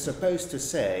that is supposed to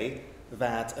say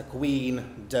that a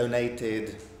queen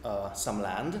donated some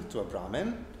land to a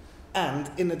Brahmin,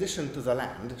 and in addition to the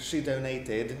land, she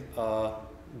donated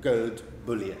gold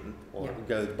bullion or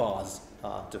gold bars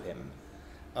to him.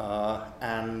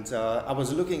 I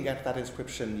was looking at that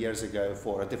inscription years ago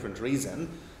for a different reason,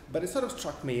 but it sort of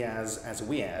struck me as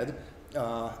weird.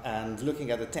 And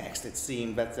looking at the text, it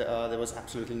seemed that there was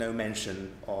absolutely no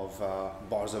mention of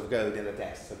bars of gold in the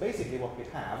text. So basically what we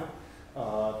have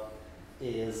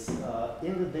is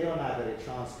in the Devanagari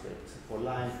transcript for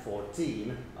line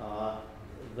 14,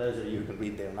 those of you who can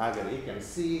read Devanagari can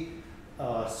see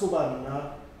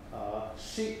Suvarna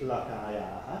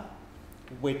Shilakaya,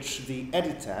 which the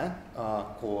editor,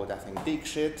 called I think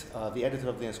Dikshit, the editor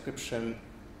of the inscription,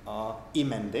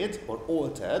 emended or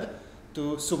altered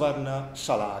to Suvarna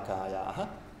Shalakaya,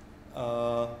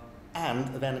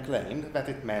 and then claimed that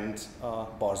it meant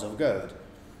bars of gold.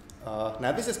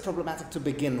 Now this is problematic to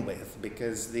begin with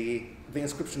because the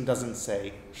inscription doesn't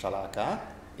say Shalaka,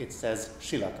 it says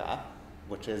Shilaka,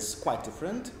 which is quite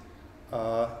different.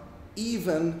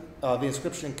 Even the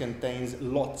inscription contains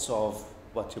lots of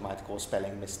what you might call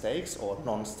spelling mistakes or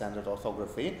non-standard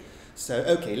orthography. So,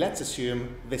 okay, let's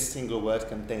assume this single word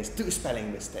contains 2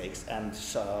 spelling mistakes and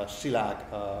Shalakaya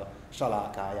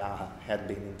had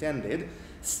been intended.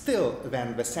 Still,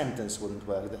 then the sentence wouldn't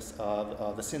work.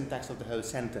 The syntax of the whole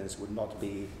sentence would not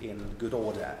be in good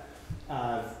order.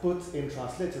 I've put in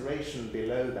transliteration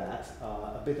below that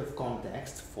a bit of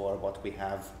context for what we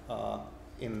have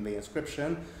in the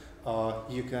inscription.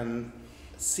 You can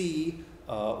see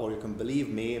or you can believe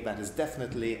me, that is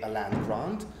definitely a land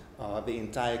grant. The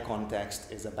entire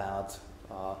context is about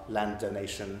land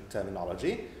donation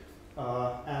terminology.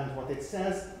 And what it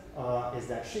says is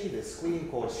that she, this queen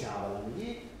called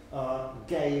Shyavalangi,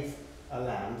 gave a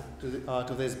land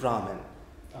to this Brahmin.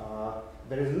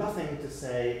 There is nothing to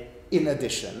say in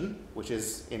addition, which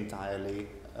is entirely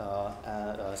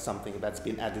something that's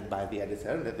been added by the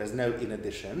editor, that there's no in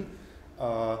addition.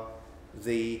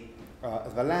 The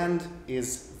land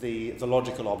is the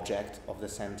logical object of the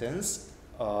sentence.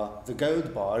 The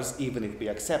gold bars, even if we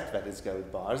accept that it's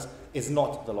gold bars, is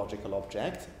not the logical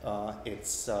object.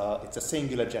 It's a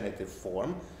singular genitive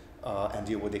form, and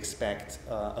you would expect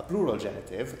a plural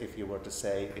genitive if you were to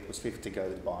say it was 50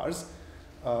 gold bars.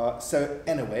 So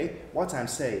anyway, what I'm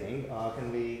saying,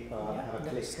 can we have a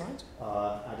click? Slide.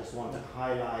 I just want to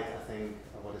highlight, I think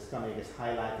what is coming is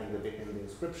highlighting the bit in the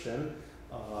inscription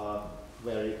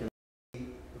where you can see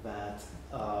that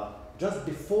just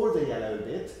before the yellow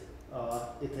bit,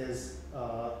 it is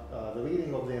the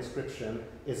reading of the inscription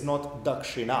is not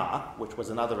dakshina, which was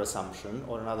another assumption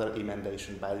or another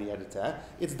emendation by the editor.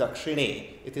 It's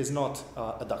dakshini. It is not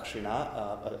a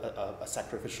dakshina, a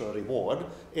sacrificial reward.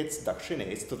 It's dakshini.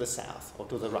 It's to the south or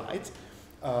to the right.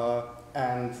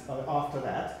 And after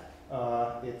that,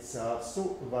 it's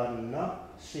suvarna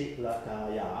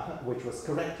shilakaya, which was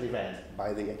correctly read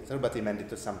by the editor, but emended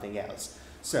to something else.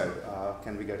 So,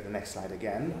 can we go to the next slide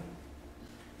again?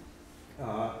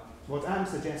 What I'm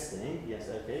suggesting, yes,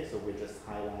 okay, so we're just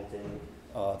highlighting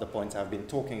the points I've been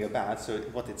talking about. So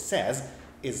what it says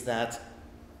is that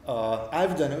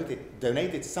I've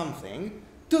donated something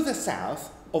to the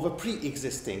south of a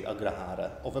pre-existing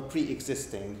agrahara, of a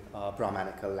pre-existing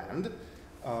Brahmanical land.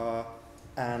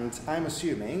 And I'm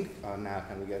assuming, now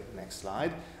can we go to the next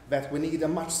slide, that we need a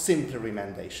much simpler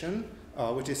emendation,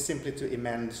 which is simply to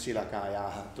emend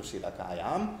Shilakaya to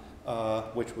Shilakayam,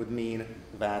 which would mean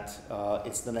that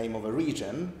it's the name of a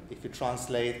region. If you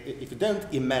translate, if you don't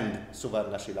emend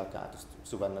Suvarna Shilaka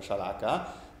to Suvarna Shalaka,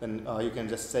 then you can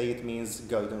just say it means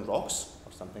golden rocks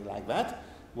or something like that,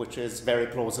 which is very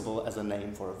plausible as a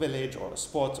name for a village or a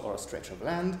spot or a stretch of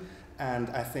land. And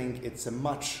I think it's a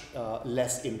much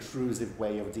less intrusive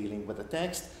way of dealing with the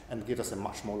text and gives us a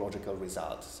much more logical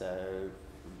result. So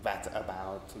that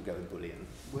about gold bullion.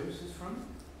 Where is this from?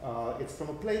 It's from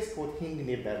a place called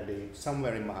Hingni,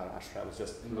 somewhere in Maharashtra. I was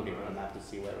just looking on a map to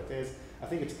see where it is. I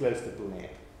think it's close to Pune. Okay.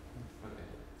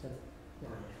 Yeah.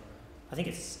 I think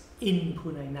it's in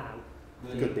Pune now.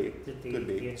 Could be. Could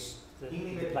be.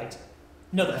 The plate.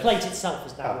 No, the plate itself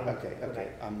is now in okay.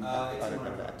 Pune. I don't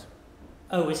know that.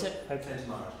 Oh, is it? Okay. It's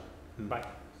March. Right.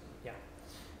 Yeah.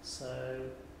 So,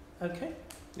 okay.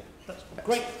 Yeah. That's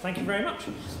great. Thank you very much.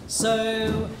 So,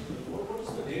 What is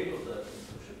the date of that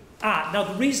inscription? now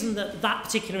the reason that that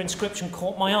particular inscription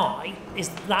caught my eye is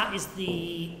that is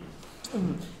the,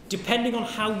 depending on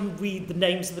how you read the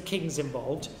names of the kings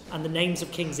involved and the names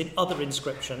of kings in other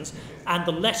inscriptions and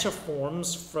the letter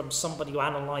forms from somebody who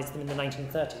analysed them in the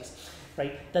 1930s,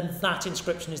 right, then that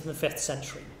inscription is in the 5th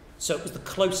century. So it was the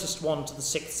closest one to the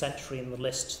 6th century in the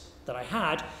list that I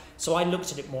had, so I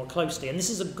looked at it more closely. And this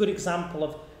is a good example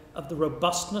of the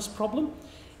robustness problem.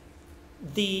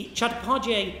 The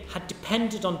Chattopadhyay had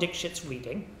depended on Dixit's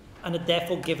reading and had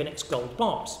therefore given its gold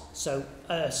bars. So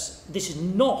this is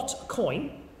not a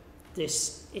coin,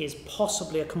 this is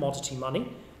possibly a commodity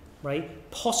money, right?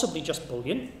 Possibly just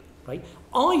bullion, right?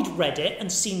 I'd read it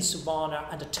and seen Suvarna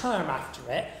and a term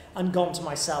after it and gone to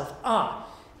myself,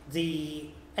 the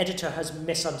editor has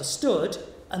misunderstood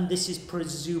and this is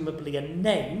presumably a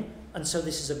name and so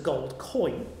this is a gold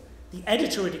coin. The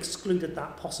editor had excluded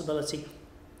that possibility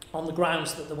on the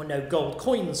grounds that there were no gold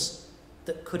coins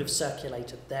that could have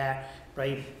circulated there,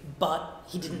 right? But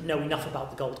he didn't know enough about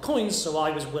the gold coins, so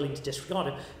I was willing to disregard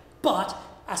it. But,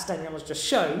 as Daniel has just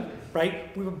shown,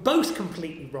 right, we were both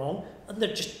completely wrong, and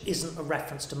there just isn't a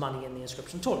reference to money in the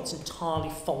inscription at all. It's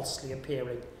entirely falsely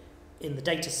appearing in the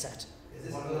data set. Is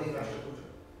this early Rashtrakuta?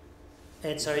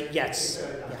 It's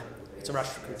a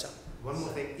Rashtrakuta. One more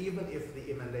thing, even if the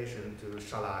emendation to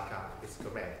Shalaka is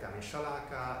correct, I mean,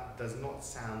 Shalaka does not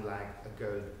sound like a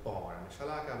gold bar. I mean,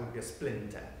 Shalaka would be a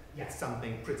splinter. Yeah. It's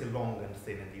something pretty long and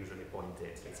thin and usually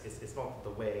pointed. It's not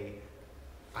the way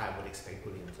I would expect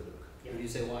bullion to look. When you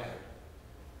say wire,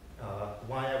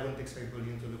 Why I wouldn't expect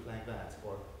bullion to look like that?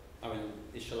 Or I mean,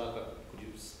 is Shalaka, could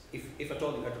you, if at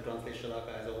all you had to translate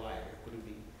Shalaka as a wire, could it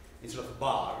be, instead of a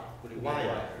bar, could it be a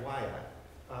wire?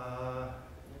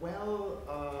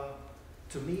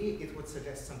 To me, it would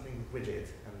suggest something rigid,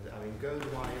 and I mean, gold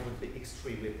wire would be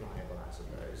extremely pliable, I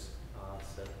suppose.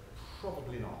 So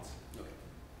probably not. Okay.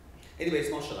 Anyway,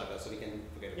 it's not Shalaka, so we can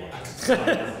forget about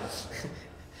it.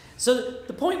 So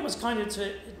the point was kind of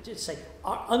to say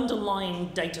our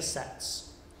underlying data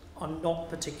sets are not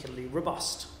particularly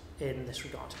robust in this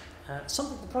regard.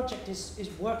 Something the project is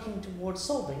working towards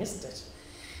solving, isn't it?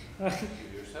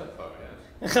 You yourself are,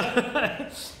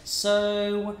 yes.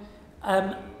 So.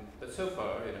 But so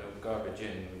far, garbage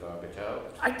in, garbage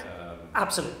out.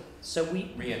 Absolutely. So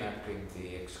we reenacting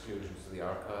the exclusions of the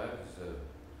archives,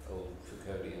 old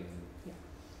Foucauldian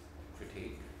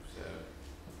critique.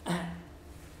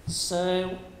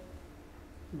 So,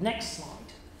 next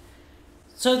slide.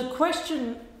 So the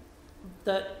question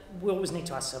that we always need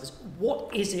to ask ourselves is,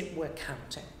 what is it we're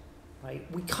counting? right?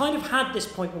 We kind of had this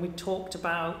point when we talked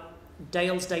about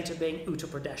Dale's data being Uttar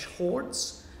Pradesh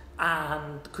hordes,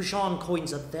 and the Kushan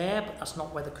coins are there, but that's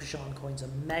not where the Kushan coins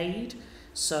are made.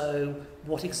 So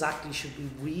what exactly should we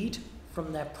read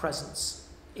from their presence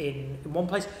in one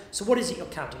place? So what is it you're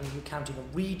counting? Are you counting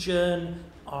a region?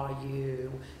 Are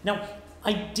you... Now,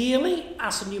 ideally,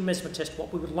 as a numismatist,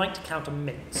 what we would like to count are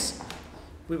mints.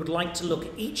 We would like to look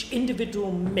at each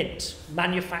individual mint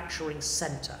manufacturing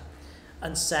centre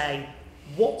and say,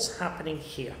 what's happening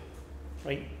here?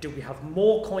 Right? Do we have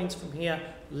more coins from here,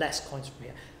 less coins from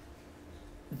here?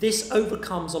 This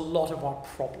overcomes a lot of our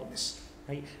problems.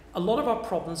 Right? A lot of our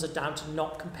problems are down to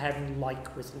not comparing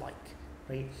like with like.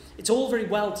 Right? It's all very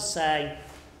well to say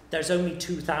there's only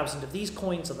 2,000 of these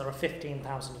coins and there are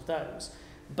 15,000 of those.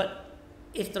 But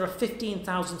if there are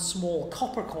 15,000 small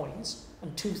copper coins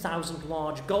and 2,000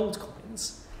 large gold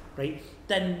coins, right,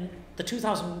 then the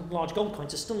 2,000 large gold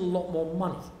coins are still a lot more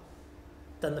money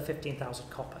than the 15,000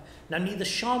 copper. Now, neither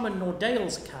Sharma nor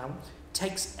Dale's account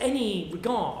takes any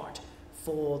regard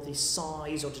for the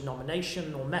size or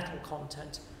denomination or metal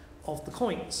content of the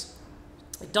coins.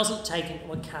 It doesn't take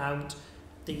into account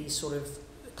the sort of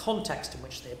context in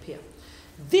which they appear.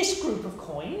 This group of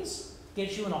coins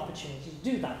gives you an opportunity to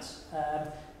do that.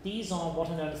 These are what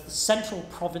are known as the central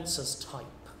provinces type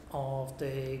of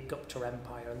the Gupta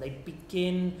Empire, and they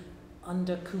begin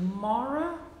under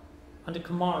Kumara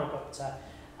Gupta.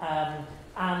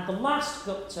 And the last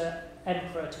Gupta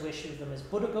emperor to issue them is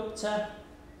Buddhagupta.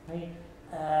 Right?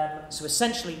 So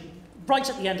essentially, right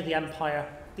at the end of the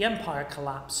empire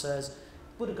collapses.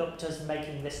 Buddhagupta's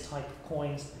making this type of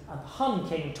coins, and the Han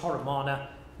king Toramana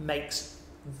makes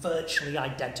virtually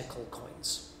identical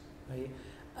coins. Right?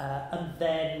 And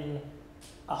then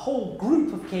a whole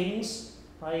group of kings,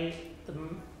 right, the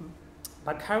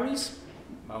Maukaris,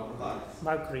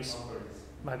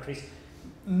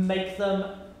 make them,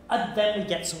 and then we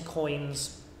get some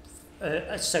coins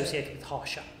associated with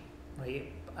Harsha.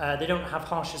 Right? They don't have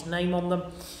Harsha's name on them.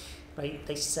 Right?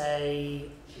 They say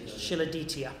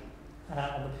Shiladitya on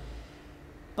them.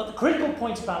 But the critical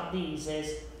point about these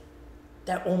is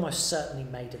they're almost certainly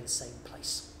made in the same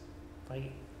place.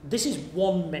 Right? This is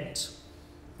one mint,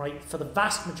 right, for the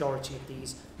vast majority of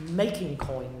these, making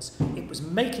coins. It was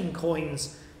making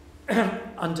coins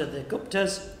under the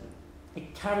Guptas.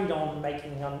 It carried on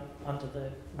making them under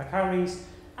the Maukaris,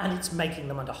 and it's making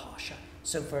them under Harsha.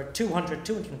 So for 200,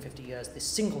 250 years, this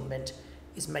single mint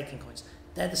is making coins.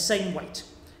 They're the same weight.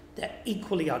 They're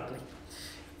equally ugly.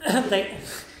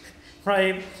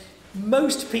 Right?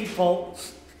 Most people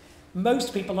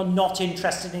are not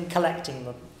interested in collecting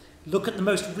them. Look at the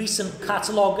most recent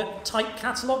type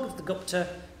catalogue of the Gupta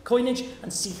coinage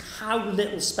and see how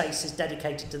little space is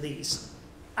dedicated to these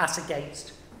as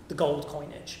against the gold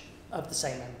coinage of the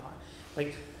same empire.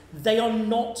 Right? They are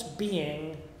not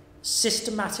being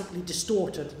systematically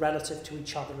distorted relative to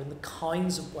each other in the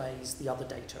kinds of ways the other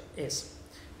data is.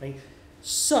 Right?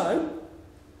 So,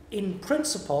 in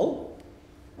principle,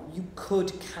 you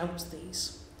could count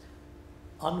these.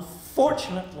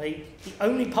 Unfortunately, the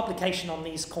only publication on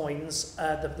these coins,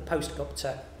 the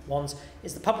post-Gupta ones,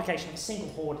 is the publication of a single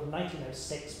hoard in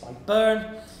 1906 by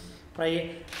Byrne,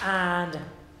 right? And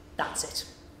that's it.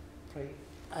 Right?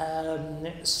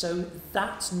 So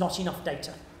that's not enough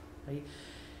data. Right?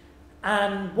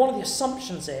 And one of the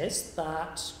assumptions is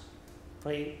that,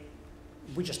 right,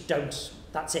 we just don't,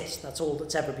 that's it, that's all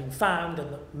that's ever been found,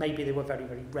 and that maybe they were very,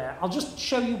 very rare. I'll just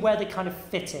show you where they kind of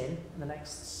fit in the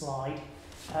next slide.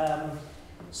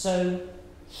 So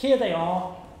here they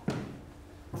are,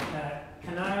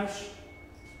 Coinage,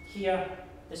 here,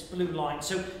 this blue line.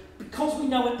 So because we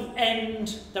know at the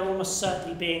end they're almost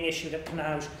certainly being issued at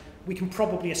Coinage, we can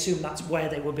probably assume that's where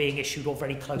they were being issued or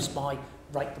very close by,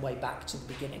 right the way back to the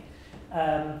beginning.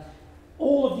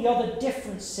 All of the other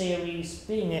different series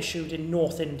being issued in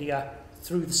North India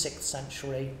through the 6th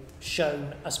century,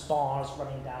 shown as bars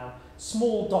running down.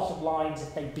 Small dotted lines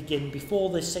if they begin before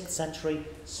the 6th century,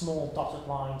 small dotted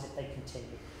lines if they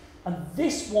continue. And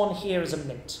this one here is a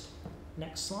mint.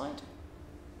 Next slide.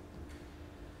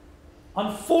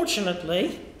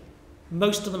 Unfortunately,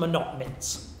 most of them are not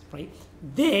mints. Right?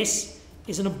 This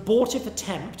is an abortive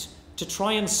attempt to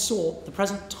try and sort the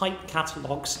present type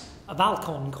catalogues of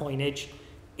Alcon coinage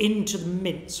into the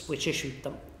mints which issued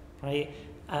them. Right?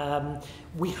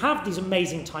 We have these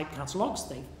amazing type catalogues.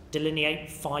 They delineate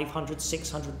 500,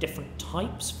 600 different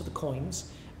types for the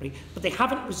coins, right? But they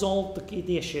haven't resolved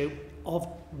the issue of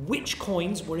which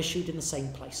coins were issued in the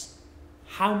same place.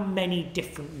 How many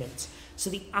different mints? So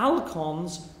the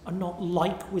Alcons are not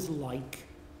like with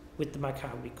the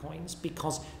Maukari coins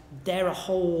because they're a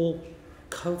whole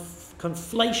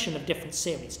conflation of different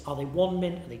series. Are they 1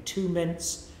 mint? Are they 2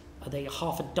 mints? Are they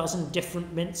half a dozen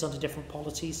different mints under different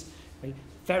polities? Right?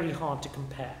 Very hard to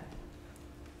compare.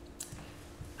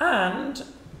 And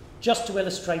just to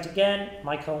illustrate again,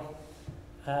 Michael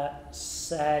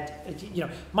said,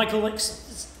 Michael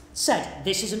said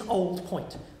this is an old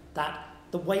point, that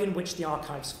the way in which the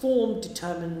archives form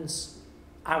determines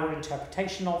our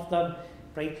interpretation of them,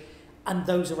 right? And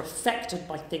those are affected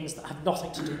by things that have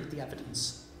nothing to do with the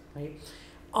evidence, right?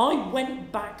 I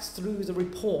went back through the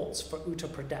reports for Uttar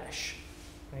Pradesh,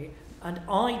 right? And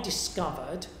I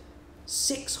discovered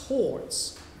 6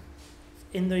 hoards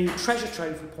in the treasure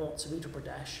trove reports of Uttar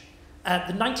Pradesh.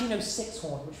 The 1906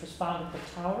 hoard, which was found at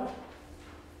Peshawar,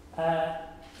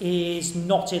 is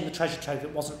not in the treasure trove.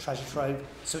 It wasn't treasure trove,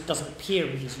 so it doesn't appear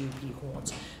in these UP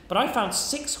hoards. But I found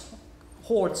 6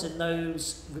 hoards in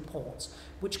those reports,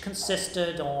 which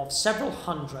consisted of several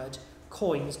hundred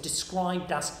coins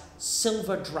described as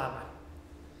silver drama.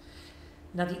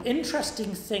 Now, the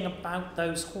interesting thing about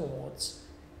those hoards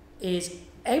is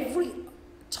every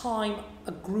time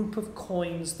a group of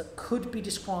coins that could be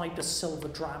described as silver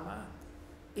drama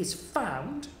is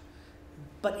found,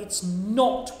 but it's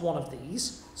not one of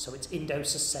these, so it's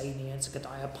Indo-Sasanian, it's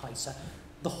Gadaya Paisa,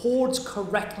 the hoards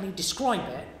correctly describe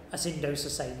it as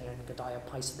Indo-Sasanian and Gadaya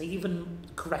Paisa. They even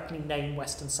correctly name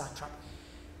Western satrap.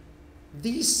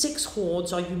 These 6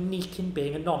 hoards are unique in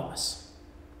being anonymous.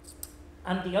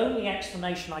 And the only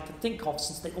explanation I could think of,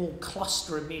 since they all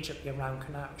cluster immediately around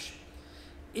Kanaush,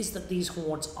 is that these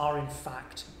hoards are in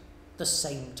fact the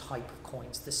same type of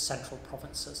coins, this central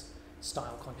provinces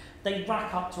style coin. They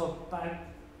rack up to about,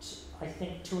 I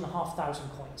think, 2,500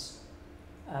 coins,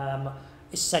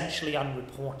 essentially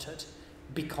unreported,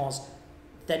 because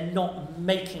they're not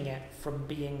making it from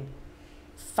being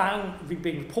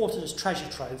reported as treasure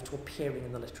trove to appearing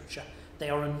in the literature. They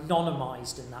are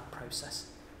anonymized in that process,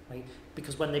 right?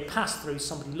 Because when they pass through,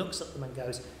 somebody looks at them and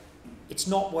goes, it's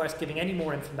not worth giving any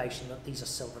more information that these are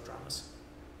silver dramas,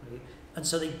 right? And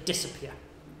so they disappear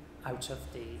out of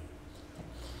the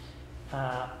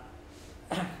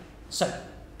so,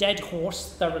 dead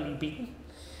horse, thoroughly beaten.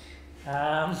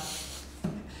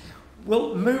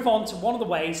 We'll move on to one of the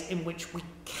ways in which we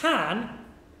can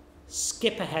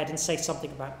skip ahead and say something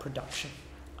about production.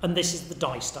 And this is the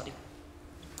die study.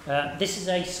 This is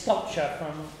a sculpture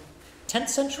from 10th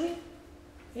century.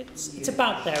 It's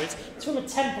about there. It's from a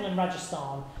temple in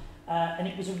Rajasthan. And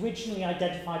it was originally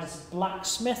identified as a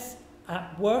blacksmith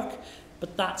at work,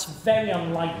 but that's very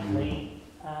unlikely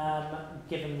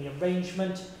given the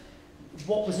arrangement.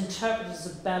 What was interpreted as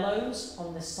a bellows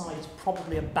on this side is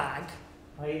probably a bag,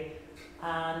 right?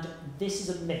 And this is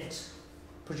a mint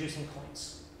producing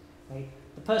coins, right?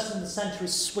 The person in the centre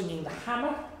is swinging the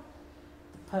hammer.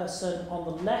 The person on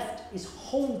the left is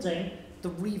holding the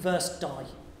reverse die.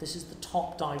 This is the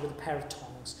top die with a pair of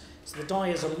tongs. So the die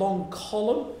is a long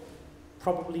column,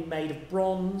 probably made of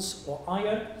bronze or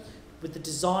iron, with the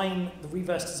design, the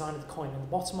reverse design of the coin on the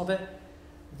bottom of it.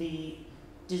 The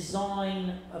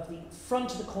design of the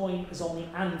front of the coin is on the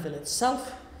anvil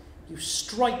itself. You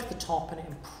strike the top and it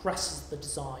impresses the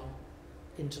design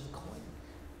into the coin.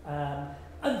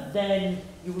 And then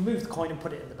you remove the coin and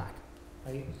put it in the bag.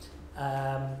 Right?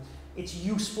 It's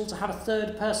useful to have a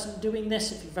third person doing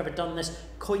this. If you've ever done this,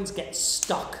 coins get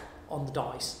stuck on the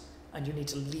dice and you need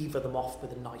to lever them off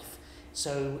with a knife.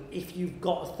 So if you've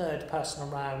got a third person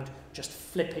around just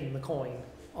flipping the coin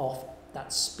off,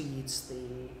 that speeds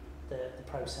the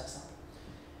process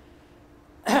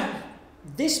up.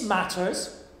 This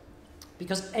matters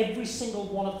because every single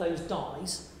one of those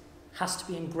dies has to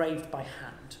be engraved by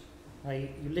hand.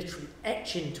 Right? You literally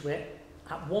etch into it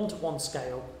at 1-to-1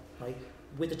 scale, right,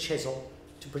 with a chisel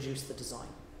to produce the design.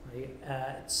 Right?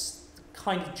 It's the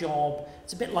kind of job,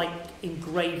 it's a bit like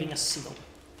engraving a seal.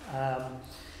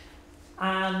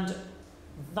 And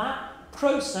that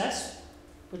process,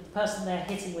 with the person there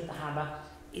hitting with the hammer,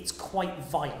 it's quite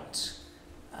violent.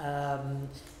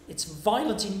 It's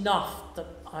violent enough that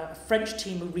a French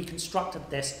team who reconstructed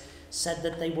this said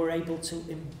that they were able to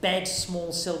embed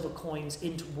small silver coins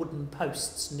into wooden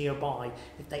posts nearby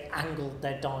if they angled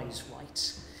their dies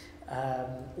right,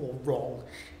 or wrong,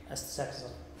 as the sex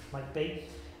might be.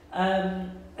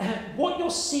 What you're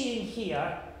seeing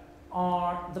here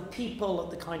are the people at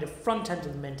the kind of front end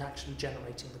of the mint actually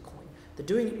generating the coin. They're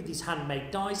doing it with these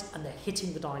handmade dies, and they're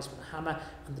hitting the dies with a hammer,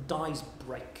 and the dies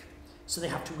break. So they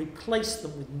have to replace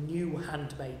them with new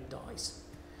handmade dies,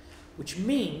 which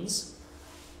means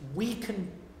we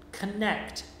can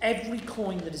connect every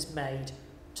coin that is made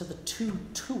to the 2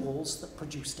 tools that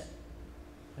produced it.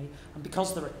 Right? And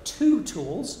because there are 2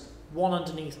 tools, one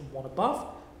underneath and one above,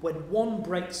 When one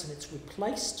breaks and it's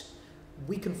replaced,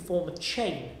 we can form a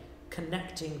chain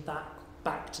connecting that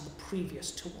back to the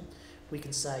previous tool. We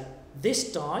can say,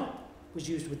 this die was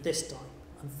used with this die,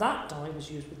 and that die was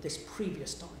used with this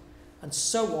previous die, and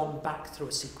so on back through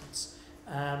a sequence.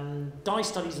 Die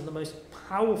studies are the most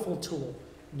powerful tool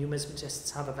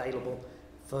numismatists have available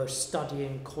for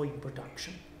studying coin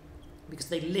production, because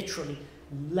they literally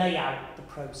lay out the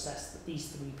process that these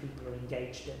three people are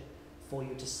engaged in for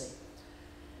you to see.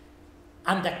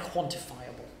 And they're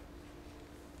quantifiable.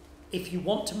 If you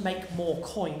want to make more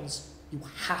coins, you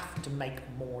have to make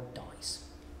more dies.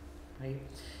 Right?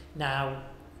 Now,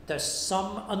 there's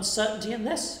some uncertainty in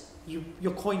this.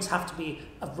 Your coins have to be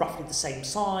of roughly the same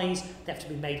size, they have to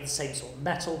be made of the same sort of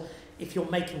metal. If you're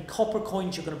making copper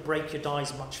coins, you're going to break your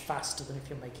dies much faster than if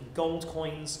you're making gold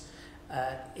coins.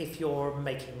 If you're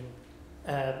making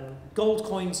gold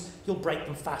coins, you'll break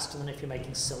them faster than if you're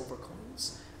making silver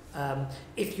coins.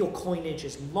 If your coinage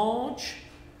is large,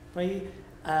 right,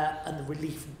 and the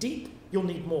relief deep, you'll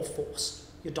need more force.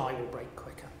 Your die will break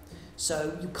quicker.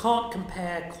 So you can't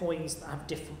compare coins that have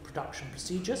different production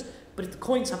procedures, but if the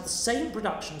coins have the same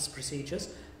production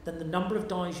procedures, then the number of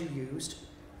dies you used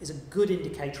is a good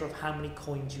indicator of how many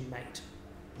coins you made.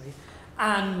 Right?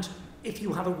 And if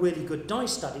you have a really good die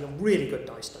study,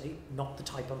 not the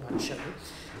type I'm about to show you,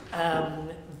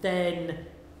 then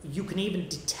you can even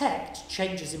detect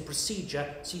changes in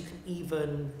procedure, so you can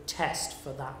even test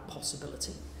for that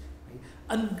possibility. Right?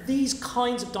 And these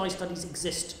kinds of die studies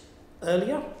exist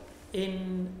earlier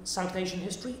in South Asian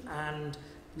history and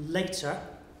later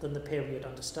than the period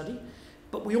under study,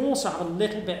 but we also have a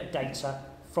little bit of data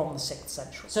from the 6th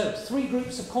century. So, 3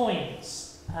 groups of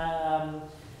coins.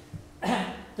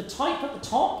 The type at the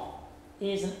top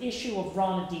is an issue of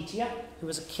Rana Ditya, who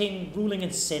was a king ruling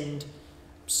in Sindh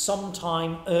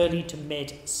sometime early to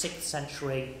mid 6th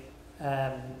century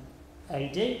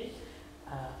AD.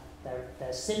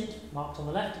 There's Sindh marked on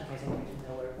the left, in case anyone didn't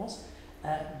know where it was.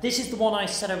 This is the one I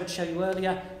said I would show you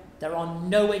earlier. There are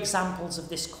no examples of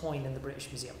this coin in the British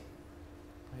Museum.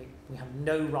 Right? We have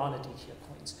no Rana Ditya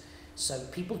coins. So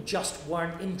people just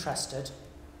weren't interested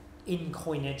in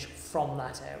coinage from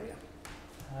that area.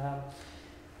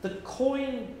 The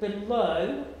coin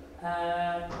below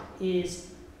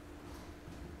is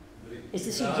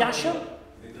this a Yasha?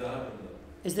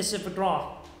 Is this a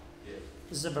Vigrah? Yes.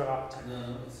 This is a Vigrah.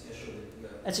 No, it's Yasha.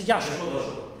 It's a Yasha.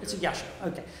 It's a Yasha.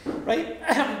 Okay. Right.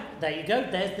 There you go.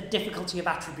 There's the difficulty of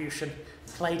attribution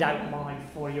played out mine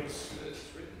for you.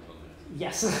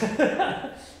 Yes.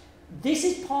 This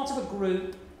is part of a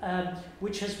group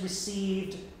which has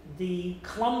received the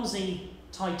clumsy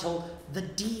title, the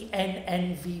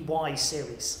DNNVY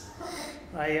series,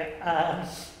 right?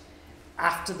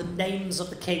 After the names of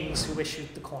the kings who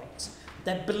issued the coins.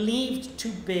 They're believed to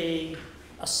be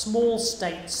a small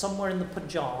state somewhere in the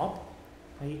Punjab,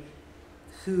 right,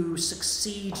 who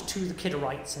succeed to the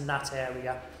Kidarites in that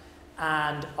area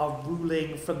and are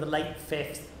ruling from the late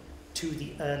 5th to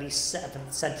the early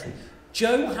 7th century.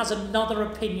 Joe has another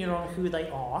opinion on who they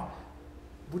are.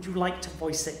 Would you like to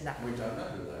voice it now? We don't know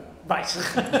who they are. Right.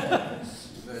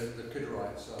 The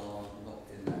Kidarites are not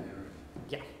in that area.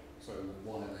 Yeah. So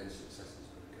why are they successors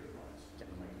for the Kidarites?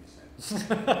 Doesn't make any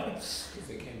sense. Because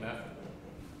they came after them.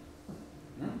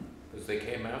 Hmm? Because they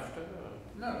came after?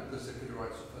 No, because the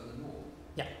Kidarites are further north.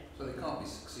 Yeah. So they can't be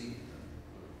succeeding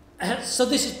them. So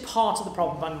this is part of the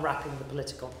problem of unwrapping the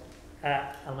political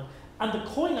element. And the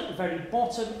coin at the very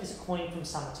bottom is a coin from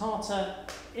Samatata,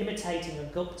 imitating a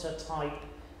Gupta type.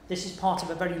 This is part of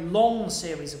a very long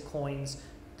series of coins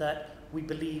that we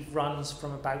believe runs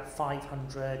from about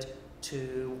 500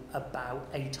 to about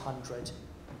 800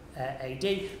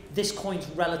 AD. This coin's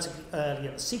relatively early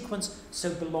in the sequence,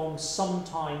 so belongs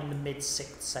sometime in the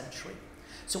mid-6th century.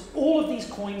 So all of these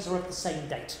coins are of the same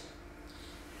date.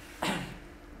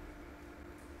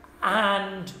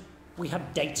 And we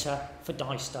have data for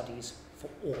die studies for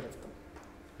all of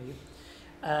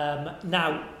them.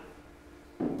 Now,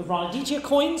 the Rana Ditya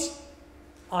coins,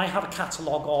 I have a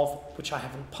catalogue of, which I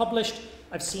haven't published.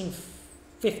 I've seen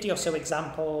 50 or so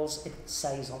examples, it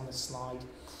says on the slide.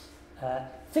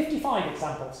 55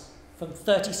 examples from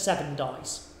 37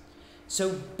 dies.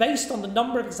 So based on the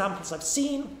number of examples I've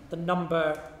seen, the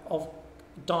number of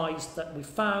dies that we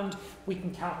found, we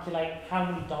can calculate how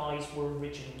many dies were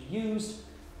originally used,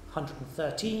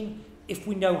 113. If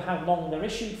we know how long they're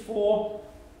issued for,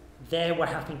 there we're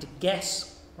having to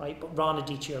guess, right? But Rana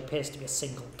Ditya appears to be a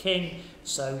single king,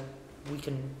 so we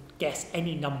can guess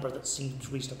any number that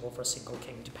seems reasonable for a single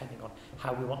king, depending on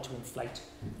how we want to inflate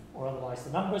or otherwise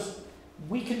the numbers.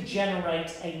 We can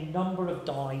generate a number of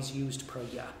dies used per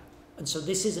year. And so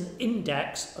this is an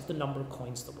index of the number of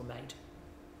coins that were made.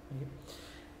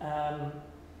 Can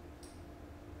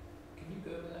you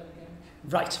go over that again?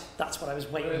 Right, that's what I was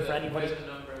waiting for anybody. Where's the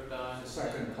number of dimes?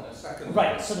 Second.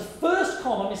 Right, so the first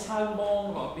column is how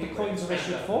long Come on, the be coins quick. are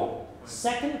issued for.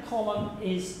 Second column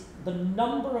is the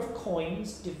number of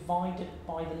coins divided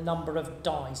by the number of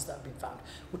dies that have been found.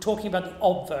 We're talking about the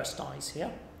obverse dies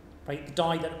here, right? The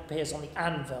die that appears on the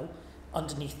anvil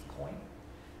underneath the coin.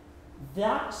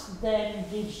 That then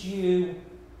gives you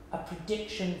a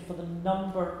prediction for the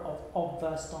number of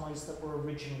obverse dies that were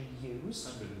originally used.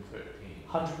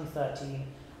 113.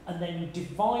 And then you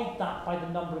divide that by the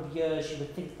number of years you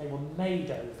would think they were made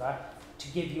over to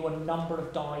give you a number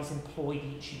of dies employed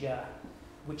each year,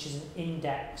 which is an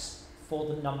index for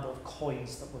the number of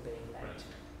coins that were being made.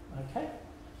 Right. Okay?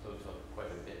 So it's quite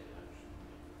a bit,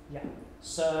 actually. Yeah.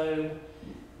 So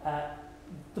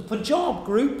the Punjab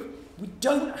group, we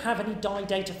don't have any die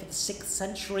data for the 6th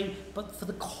century, but for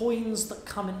the coins that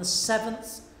come in the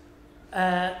 7th,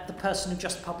 the person who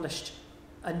just published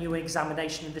a new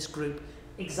examination in this group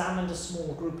examined a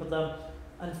small group of them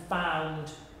and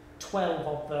found 12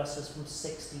 obverses from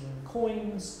 16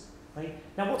 coins. Right?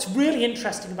 Now what's really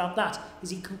interesting about that is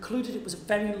he concluded it was a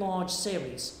very large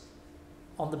series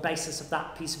on the basis of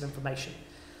that piece of information.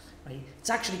 Right? It's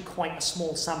actually quite a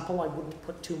small sample, I wouldn't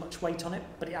put too much weight on it,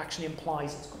 but it actually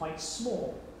implies it's quite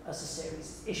small as a series.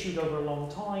 It's issued over a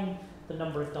long time, the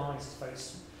number of dies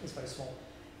is very small.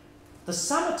 The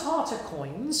Samatata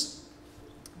coins,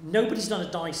 nobody's done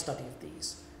a die study of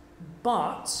these,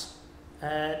 but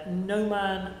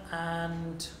Noman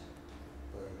and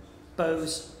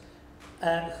Bose,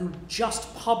 who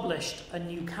just published a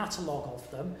new catalogue of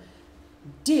them,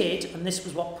 did, and this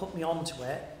was what put me onto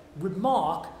it,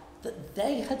 remark that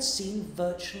they had seen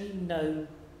virtually no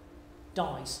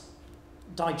die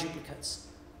duplicates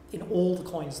in all the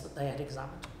coins that they had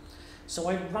examined. So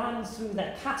I ran through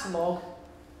their catalogue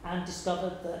and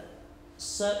discovered that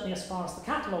certainly as far as the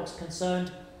catalogue's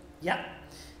concerned, yeah,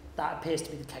 that appears to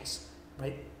be the case.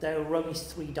 Right? There were only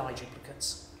 3 die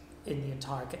duplicates in the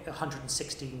entire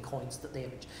 116 coins that they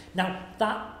imaged. Now,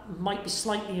 that might be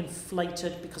slightly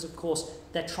inflated because, of course,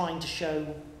 they're trying to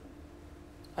show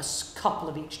a couple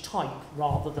of each type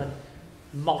rather than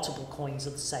multiple coins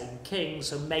of the same king,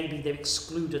 so maybe they've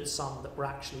excluded some that were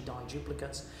actually die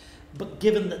duplicates. But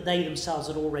given that they themselves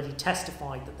had already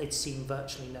testified that they'd seen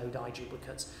virtually no die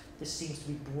duplicates, this seems to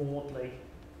be broadly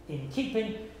in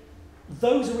keeping.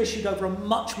 Those are issued over a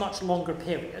much, much longer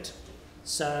period.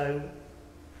 So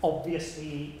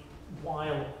obviously,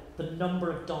 while the number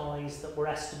of dies that we're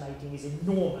estimating is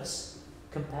enormous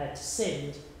compared to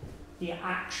Sind, the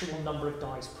actual number of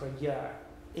dies per year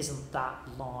isn't that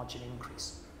large an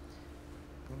increase.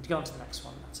 I'm going to go on to the next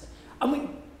one, that's it.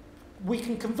 And we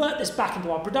can convert this back into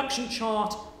our production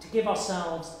chart to give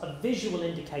ourselves a visual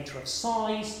indicator of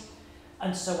size.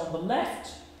 And so on the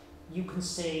left, you can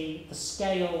see the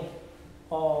scale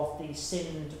of the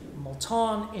Sind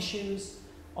Multan issues.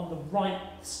 On the right,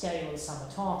 the scale of the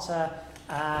Samatata.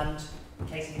 And in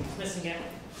case anyone's missing it,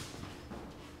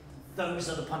 those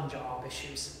are the Punjab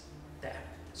issues there.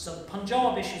 So the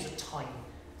Punjab issues are tiny.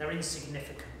 They're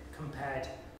insignificant compared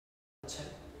to.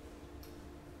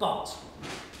 But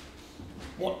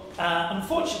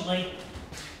unfortunately,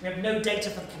 we have no data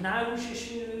for the Kanauj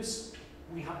issues.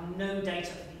 We have no data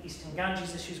for the Eastern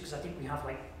Ganges issues because I think we have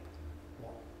like,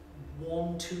 what,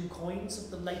 1, 2 coins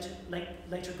of the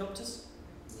later Guptas?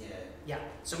 Yeah,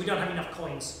 so we don't have enough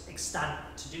coins extant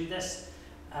to do this.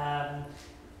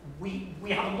 We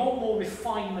have a lot more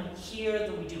refinement here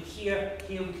than we do here.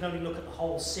 Here we can only look at the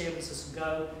whole series as we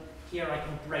go. Here I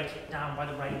can break it down by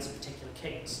the reigns of particular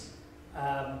kings,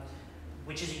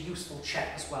 which is a useful check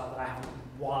as well that I haven't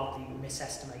wildly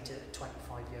misestimated at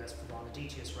 25 years for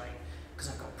Ranaditya's reign, because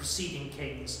I've got preceding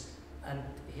kings and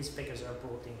his figures are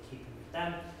broadly in keeping with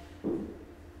them.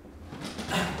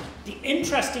 The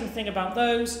interesting thing about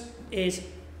those is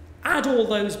add all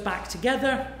those back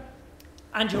together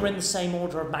and you're in the same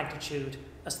order of magnitude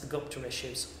as the Gupta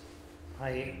issues,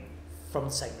 right, from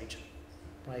the same region.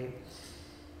 Right?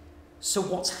 So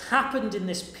what's happened in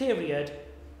this period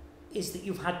is that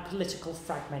you've had political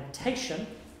fragmentation,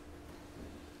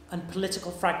 and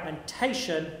political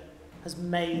fragmentation has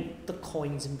made the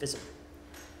coins invisible.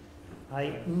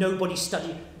 Right? Nobody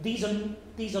studied. These are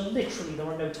literally, there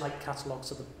are no type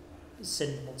catalogues of the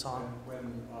Sind Multan.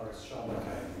 When Harsha Sharma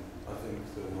came, I think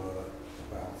there were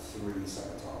about 3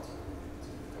 Samatata coins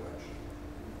in the collection,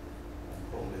 and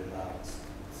probably about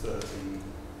 30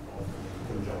 of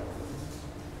Punjab coins,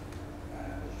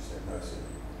 and as you said, no Sind.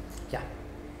 Yeah.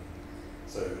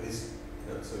 So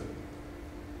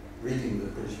reading the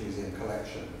British Museum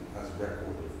collection as a record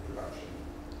of production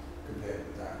compared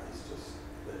with that is just,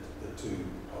 the two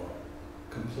are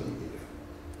completely different.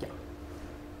 Yeah.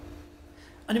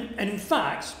 And in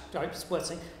fact, it's worth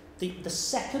saying, the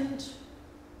second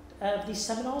of these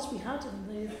seminars we had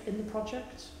in the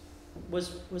project was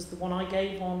the one I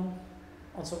gave on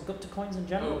sort of Gupta coins in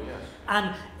general. Oh, yes.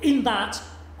 And in that,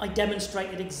 I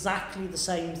demonstrated exactly the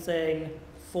same thing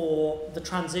for the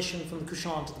transition from the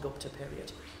Kushan to the Gupta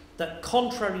period. That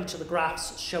contrary to the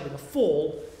graphs showing a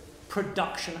fall,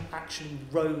 production actually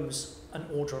rose an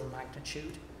order of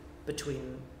magnitude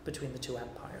between the two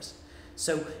empires.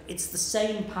 So it's the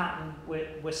same pattern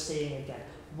we're seeing again.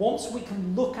 Once we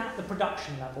can look at the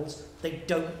production levels, they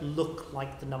don't look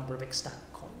like the number of extant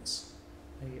coins.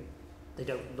 They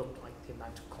don't look like the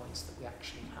amount of coins that we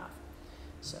actually have.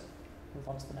 So move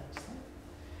on to the next thing.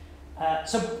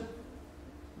 So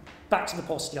back to the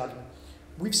paucity argument.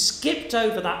 We've skipped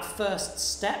over that first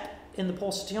step in the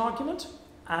paucity argument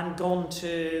and gone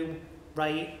to,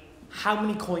 right, how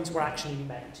many coins were actually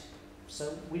made.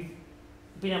 So we've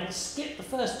been able to skip the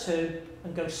first two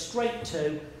and go straight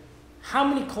to how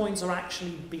many coins are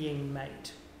actually being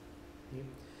made.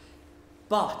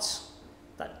 But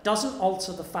that doesn't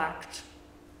alter the fact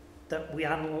that we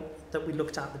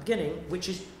looked at the beginning, which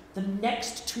is the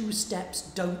next two steps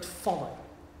don't follow.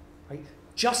 Right?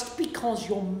 Just because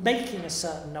you're making a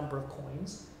certain number of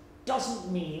coins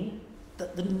doesn't mean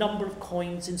that the number of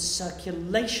coins in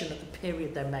circulation at the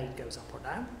period they're made goes up or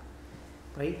down.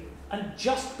 Right? And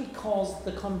just because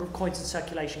the number of coins in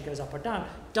circulation goes up or down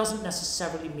doesn't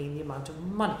necessarily mean the amount of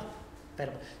money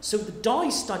available. So the die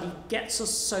study gets us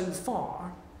so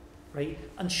far, right,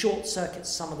 and short circuits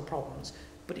some of the problems,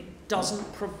 but it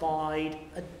doesn't provide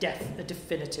a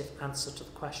definitive answer to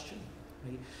the question.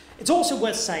 Right? It's also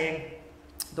worth saying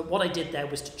that what I did there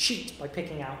was to cheat by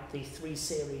picking out the 3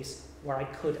 series where I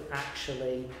could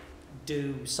actually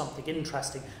do something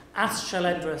interesting. As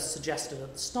Shailendra suggested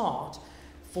at the start,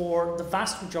 for the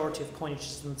vast majority of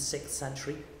coinages in the 6th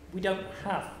century, we don't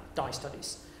have die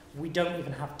studies. We don't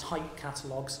even have type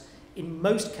catalogues. In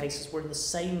most cases, we're in the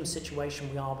same situation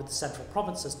we are with the Central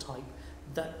Provinces type,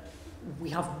 that we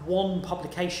have one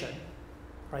publication,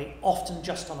 right, often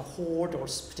just on a hoard or a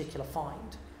particular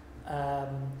find.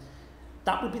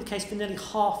 That would be the case for nearly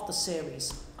half the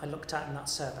series I looked at in that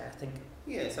survey, I think.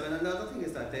 Yes, I mean, another thing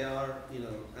is that they are,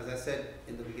 as I said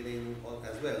in the beginning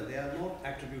as well, they are not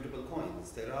attributable coins.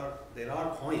 There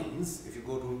are coins, if you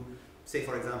go to, say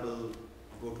for example,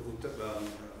 go to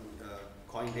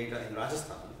coin data in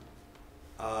Rajasthan,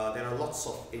 there are lots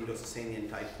of Indo-Sasanian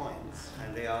type coins,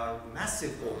 and they are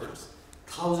massive hoards,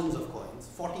 thousands of coins,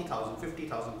 40,000,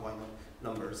 50,000 coin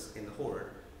numbers in the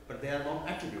hoard, but they are not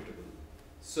attributable.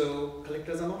 So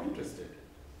collectors are not interested.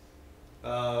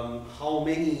 How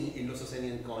many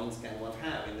Indo-Sasanian coins can one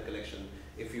have in the collection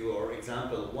if your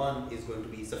example 1 is going to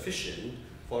be sufficient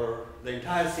for the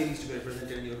entire series to be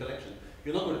represented in your collection?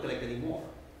 You're not going to collect any more.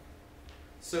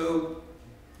 So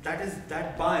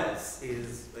that bias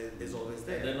is always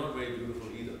there. They're not very beautiful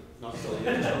either. Not at all.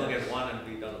 You're just going to get one and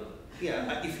be done with it.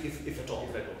 Yeah, if at all.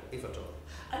 If at all.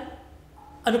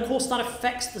 And of course that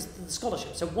affects the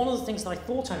scholarship. So one of the things that I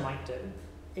thought I might do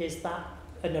is that,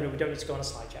 no, we don't need to go on a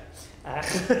slide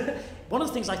yet. One of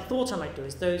the things I thought I might do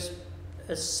is those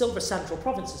silver Central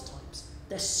Provinces types.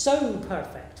 They're so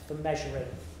perfect for measuring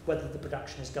whether the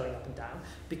production is going up and down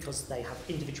because they have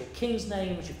individual kings'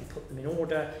 names, you can put them in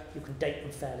order, you can date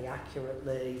them fairly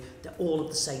accurately, they're all of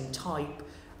the same type.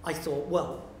 I thought,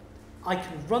 well, I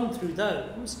can run through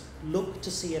those, look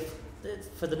to see if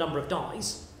for the number of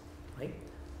dies, right?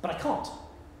 But I can't.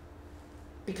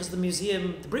 Because the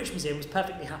British Museum was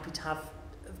perfectly happy to have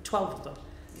 12 of them,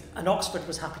 and Oxford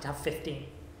was happy to have 15,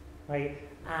 right?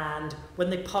 And when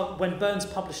Burns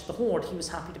published the hoard, he was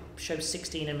happy to show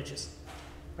 16 images,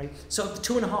 right? So of the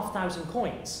 2,500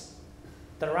 coins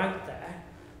that are out there,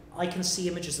 I can see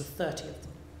images of 30 of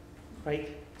them,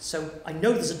 right? So I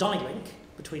know there's a die link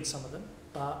between some of them,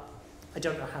 but I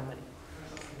don't know how many.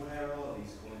 Where are all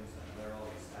these coins then? Where are all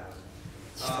these thousands?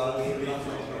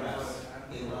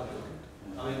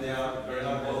 I mean, they are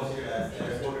posted as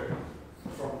reported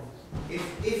from.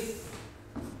 If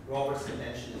Robert's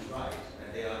contention is right,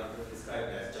 and they are described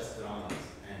as just dramas,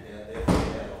 and they are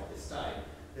of this type,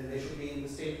 then they should be in the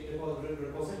state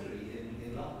repository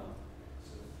in London.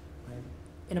 So,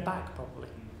 In a bag, probably.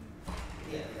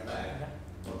 yeah, in a bag.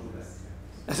 Yeah. Or 2 bags.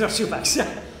 That's not 2 bags.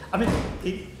 Yeah. I mean,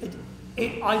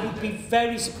 I would be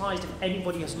very surprised if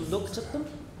anybody has looked at them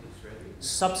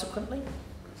subsequently.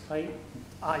 Right?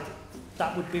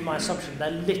 That would be my assumption.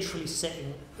 They're literally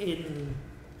sitting in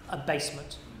a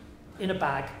basement, in a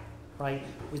bag, right?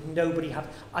 With nobody have.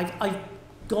 I've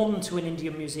gone to an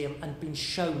Indian museum and been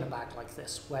shown a bag like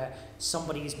this, where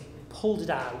somebody's pulled it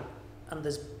out and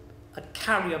there's a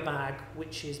carrier bag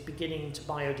which is beginning to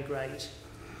biodegrade,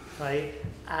 right?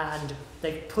 And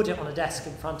they've put it on a desk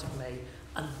in front of me,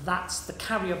 and that's the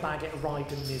carrier bag it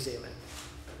arrived in the museum in,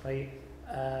 right?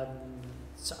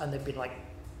 So, and they've been like,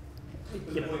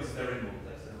 the point is they're in one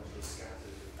place, they're not just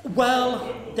scattered.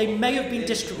 well, they may have been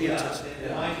distributed.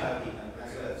 They might have been.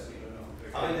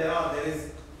 I mean, there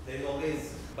is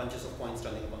always bunches of coins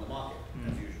turning up on the market,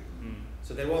 as usual.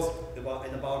 So there was,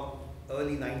 in about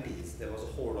early 90s, there was a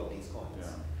horde of these coins.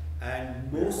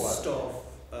 And most of,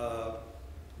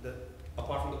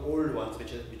 apart from the old ones,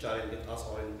 which are in us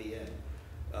or in BN,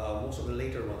 most of the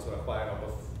later ones were acquired out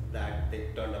of that, they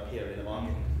turned up here in the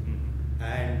market.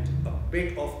 And a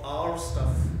bit of our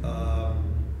stuff,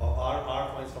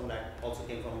 our coins from that also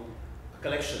came from a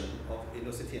collection of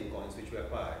Indo-Scythian coins which we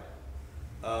acquired,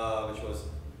 which was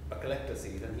a collector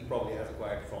seed, and he probably has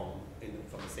acquired from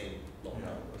the same lot. Yeah,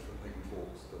 which I think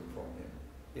bought them from him.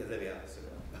 Yeah, there we are. So.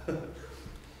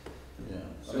 Yeah.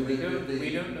 So we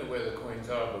don't know where the coins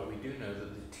are, but we do know that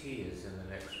the tea is in the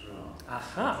next room.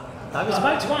 Aha! I was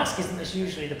about to ask, isn't this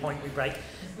usually the point we break?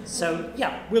 So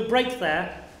yeah, we'll break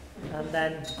there, and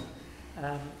then.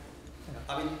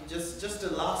 I mean, just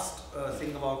the last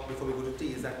thing about before we go to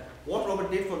tea is that what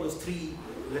Robert did for those three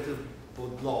little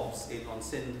blobs on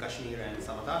Sindh, Kashmir, and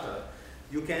Samatata,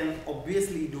 you can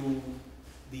obviously do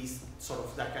these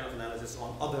that kind of analysis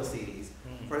on other series.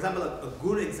 For example, a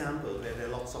good example where there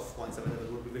are lots of coins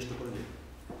available would be Vishnu Kunjan.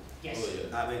 Yes.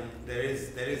 I mean, there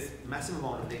is massive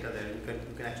amount of data there.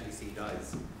 You can actually see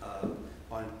dies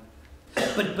on.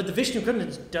 But the Vishnu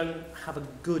Kunjans don't have a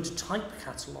good type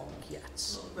catalogue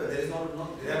yet. No, there is not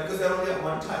because they only have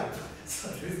one type. So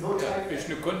there is no type.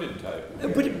 Vishnu Kunjan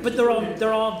type. But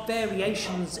there are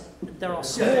variations. There are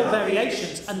small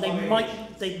variations, and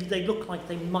they look like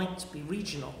they might be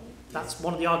regional. That's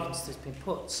one of the arguments that's been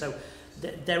put. So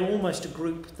they're almost a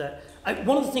group that.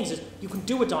 One of the things is you can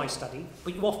do a die study,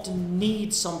 but you often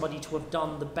need somebody to have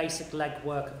done the basic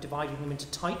legwork of dividing them into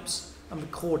types and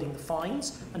recording the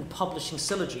finds and publishing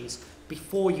syllogies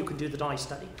before you can do the die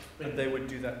study. And they would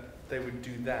do that. They would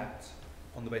do that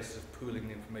on the basis of pooling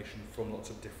the information from lots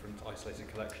of different isolated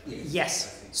collections.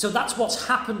 Yes. So that's what's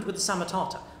happened with the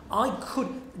Samatata.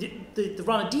 The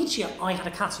Ranadicia I had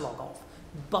a catalogue of,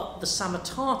 but the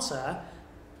Samatata,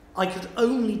 I could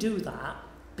only do that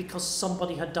because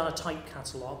somebody had done a type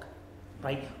catalogue,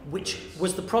 right, which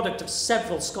was the product of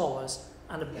several scholars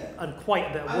and quite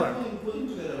a bit of work. I'm pulling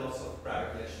together lots of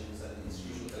private collections and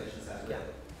institutional collections as well.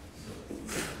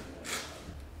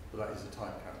 But that is a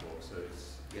type catalogue, so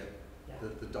it's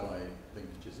the die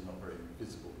linkages are not very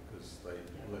visible because they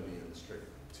will only illustrate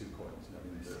two coins. I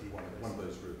mean, one of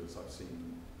those rulers I've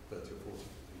seen 30 or 40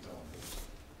 examples,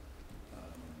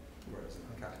 whereas in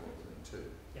the catalogue there's only two.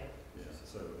 Yeah.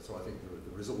 So I think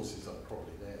the resources are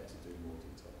probably there to do more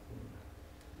detail.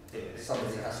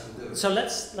 Somebody has to do it. So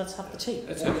let's have the tea.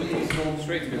 Let's have the tea.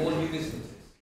 More Buddhism.